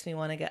just makes me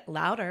want to get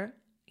louder.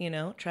 You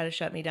know, try to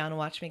shut me down and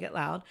watch me get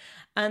loud.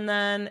 And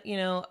then, you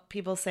know,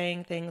 people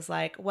saying things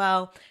like,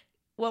 well,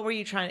 what were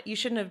you trying? You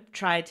shouldn't have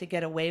tried to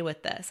get away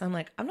with this. I'm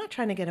like, I'm not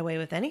trying to get away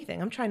with anything.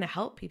 I'm trying to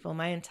help people.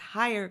 My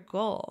entire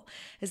goal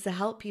is to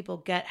help people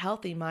get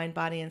healthy, mind,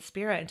 body, and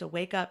spirit, and to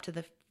wake up to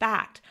the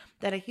fact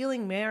that a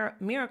healing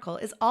miracle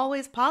is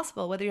always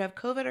possible, whether you have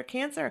COVID or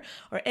cancer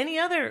or any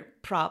other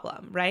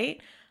problem,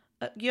 right?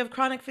 You have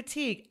chronic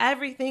fatigue.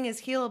 Everything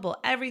is healable.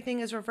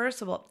 Everything is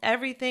reversible.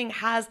 Everything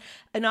has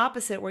an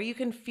opposite where you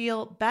can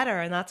feel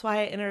better. And that's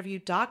why I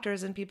interviewed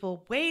doctors and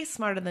people way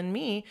smarter than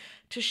me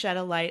to shed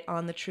a light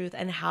on the truth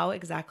and how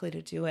exactly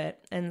to do it.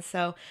 And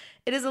so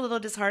it is a little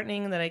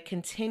disheartening that I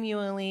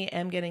continually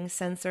am getting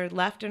censored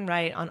left and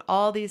right on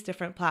all these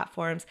different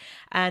platforms.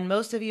 And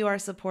most of you are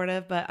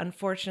supportive, but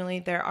unfortunately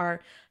there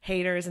are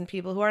haters and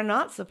people who are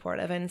not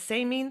supportive and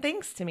say mean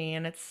things to me.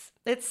 And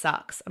it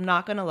sucks. I'm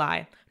not going to lie.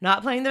 I'm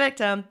not playing the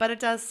victim, but it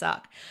does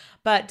suck.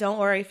 But don't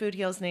worry, Food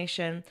Heals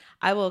Nation.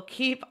 I will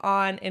keep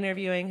on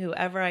interviewing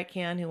whoever I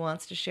can who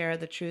wants to share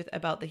the truth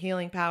about the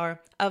healing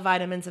power of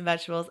vitamins and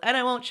vegetables, and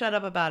I won't shut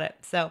up about it.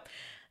 So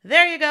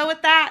there you go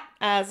with that,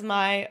 as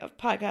my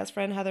podcast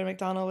friend Heather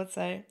McDonald would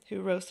say, who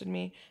roasted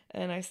me,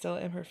 and I still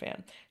am her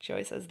fan. She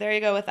always says, there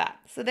you go with that.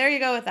 So there you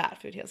go with that,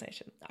 Food Heals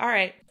Nation. All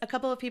right. A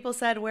couple of people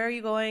said, where are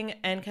you going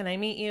and can I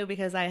meet you?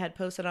 Because I had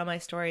posted on my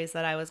stories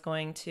that I was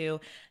going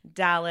to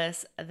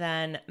Dallas,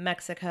 then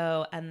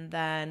Mexico, and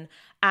then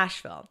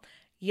Asheville.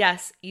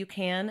 Yes, you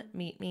can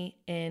meet me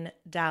in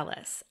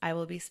Dallas. I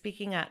will be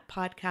speaking at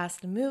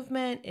Podcast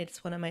Movement.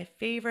 It's one of my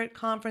favorite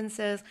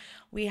conferences.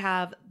 We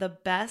have the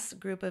best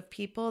group of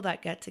people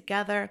that get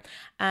together.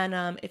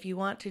 And if you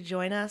want to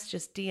join us,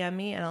 just DM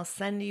me and I'll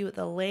send you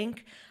the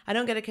link. I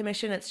don't get a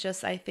commission. It's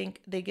just, I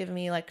think they give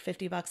me like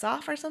 $50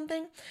 off or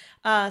something.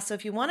 So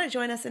if you want to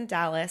join us in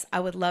Dallas, I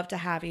would love to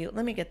have you.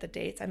 Let me get the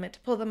dates. I meant to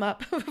pull them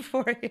up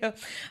for you.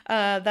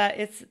 That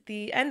it's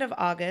the end of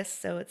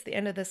August. So it's the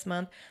end of this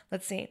month.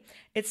 Let's see.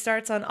 It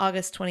starts on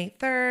August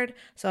 23rd.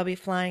 So I'll be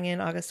flying in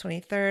August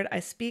 23rd.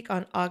 I speak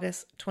on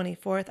August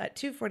 24th at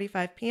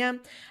 2:45 p.m.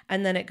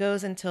 And then it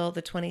goes until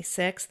the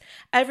 26th.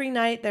 Every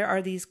night there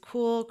are these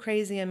cool,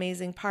 crazy,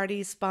 amazing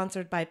parties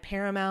sponsored by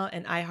Paramount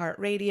and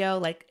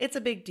iHeartRadio. Like, it's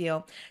a big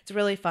deal. It's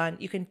really fun.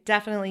 You can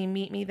definitely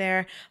meet me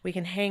there. We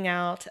can hang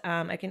out.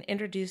 I can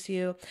introduce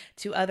you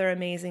to other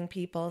amazing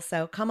people.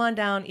 So come on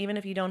down, even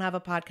if you don't have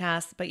a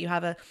podcast, but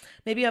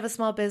maybe you have a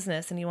small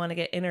business and you want to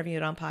get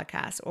interviewed on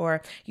podcasts,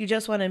 or you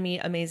just want to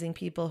meet amazing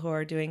people who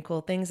are doing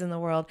cool things in the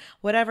world.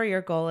 Whatever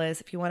your goal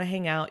is, if you want to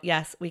hang out,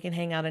 yes, we can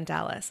hang out in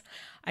Dallas.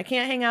 I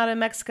can't hang out in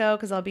Mexico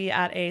because I'll be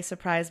at a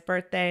surprise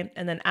birthday,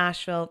 and then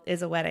Asheville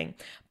is a wedding.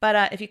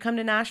 But if you come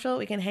to Nashville,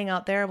 we can hang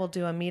out there. We'll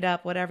do a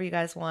meetup, whatever you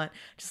guys want.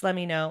 Just let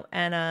me know.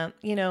 And,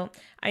 you know,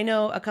 I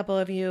know a couple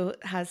of you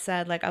has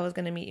said like I was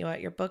going to meet you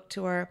at your book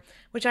tour,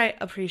 which I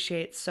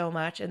appreciate so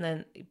much. And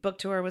then book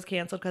tour was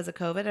canceled because of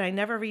COVID, and I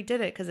never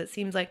redid it because it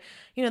seems like,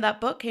 you know, that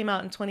book came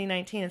out in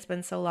 2019. It's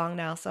been so long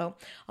now. So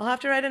I'll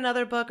have to write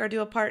another book or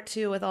do a part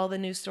 2 with all the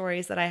new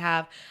stories that I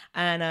have,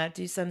 and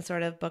do some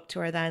sort of book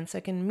tour then so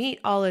I can meet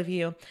all of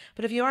you.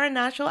 But if you are in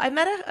Nashville, I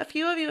met a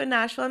few of you in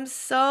Nashville. I'm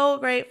so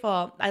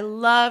grateful. I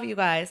love you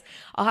guys.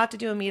 I'll have to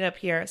do a meetup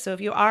here. So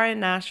if you are in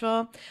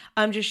Nashville,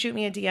 just shoot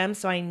me a DM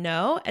so I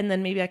know, and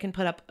then maybe I can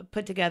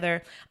put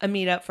together a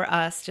meetup for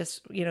us.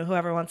 Just, you know,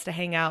 whoever wants to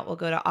hang out, we'll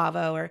go to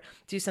Avo or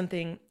do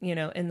something, you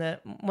know, in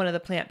one of the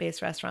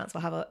plant-based restaurants.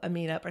 We'll have a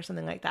meetup or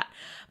something like that.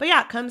 But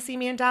yeah, come see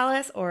me in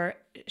Dallas or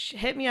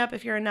hit me up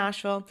if you're in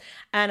Nashville.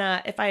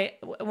 And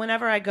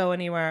whenever I go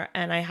anywhere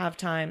and I have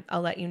time,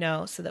 I'll let you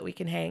know so that we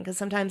can hang. Because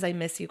sometimes I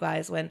miss you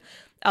guys when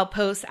I'll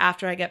post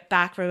after I get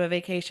back from a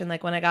vacation,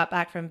 like when I got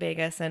back from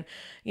Vegas and,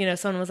 you know,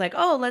 someone was like,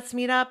 oh, let's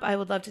meet up. I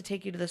would love to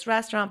take you to this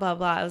restaurant, blah,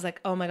 blah. I was like,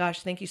 oh my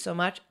gosh, thank you so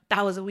much.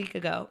 That was a week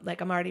ago.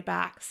 Like, I'm already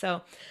back.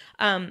 So,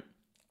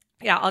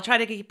 yeah, I'll try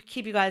to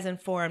keep you guys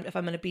informed if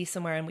I'm going to be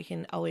somewhere, and we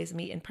can always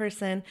meet in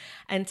person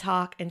and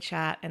talk and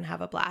chat and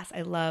have a blast.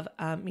 I love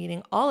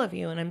meeting all of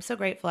you, and I'm so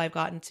grateful I've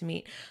gotten to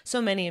meet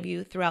so many of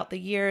you throughout the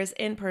years,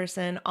 in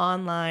person,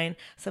 online.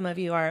 Some of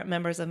you are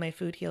members of my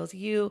Food Heals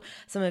You.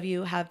 Some of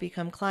you have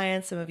become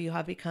clients. Some of you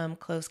have become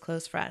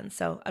close friends.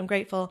 So I'm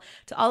grateful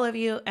to all of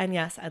you. And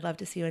yes, I'd love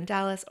to see you in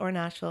Dallas or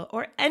Nashville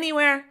or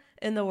anywhere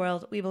in the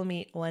world. We will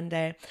meet one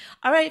day.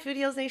 All right, Food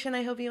Heals Nation,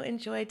 I hope you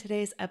enjoyed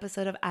today's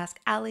episode of Ask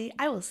Allie.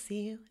 I will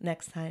see you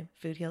next time,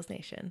 Food Heals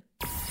Nation.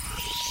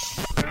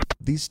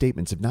 These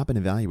statements have not been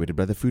evaluated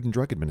by the Food and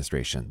Drug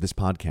Administration. This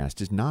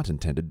podcast is not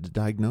intended to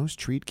diagnose,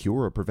 treat,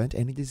 cure, or prevent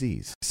any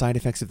disease. Side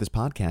effects of this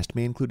podcast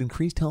may include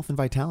increased health and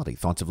vitality,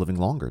 thoughts of living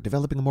longer,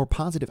 developing a more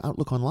positive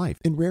outlook on life.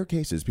 In rare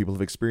cases, people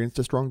have experienced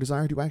a strong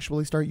desire to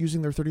actually start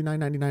using their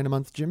 $39.99 a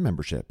month gym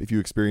membership. If you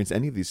experience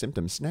any of these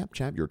symptoms,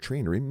 Snapchat your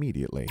trainer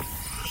immediately.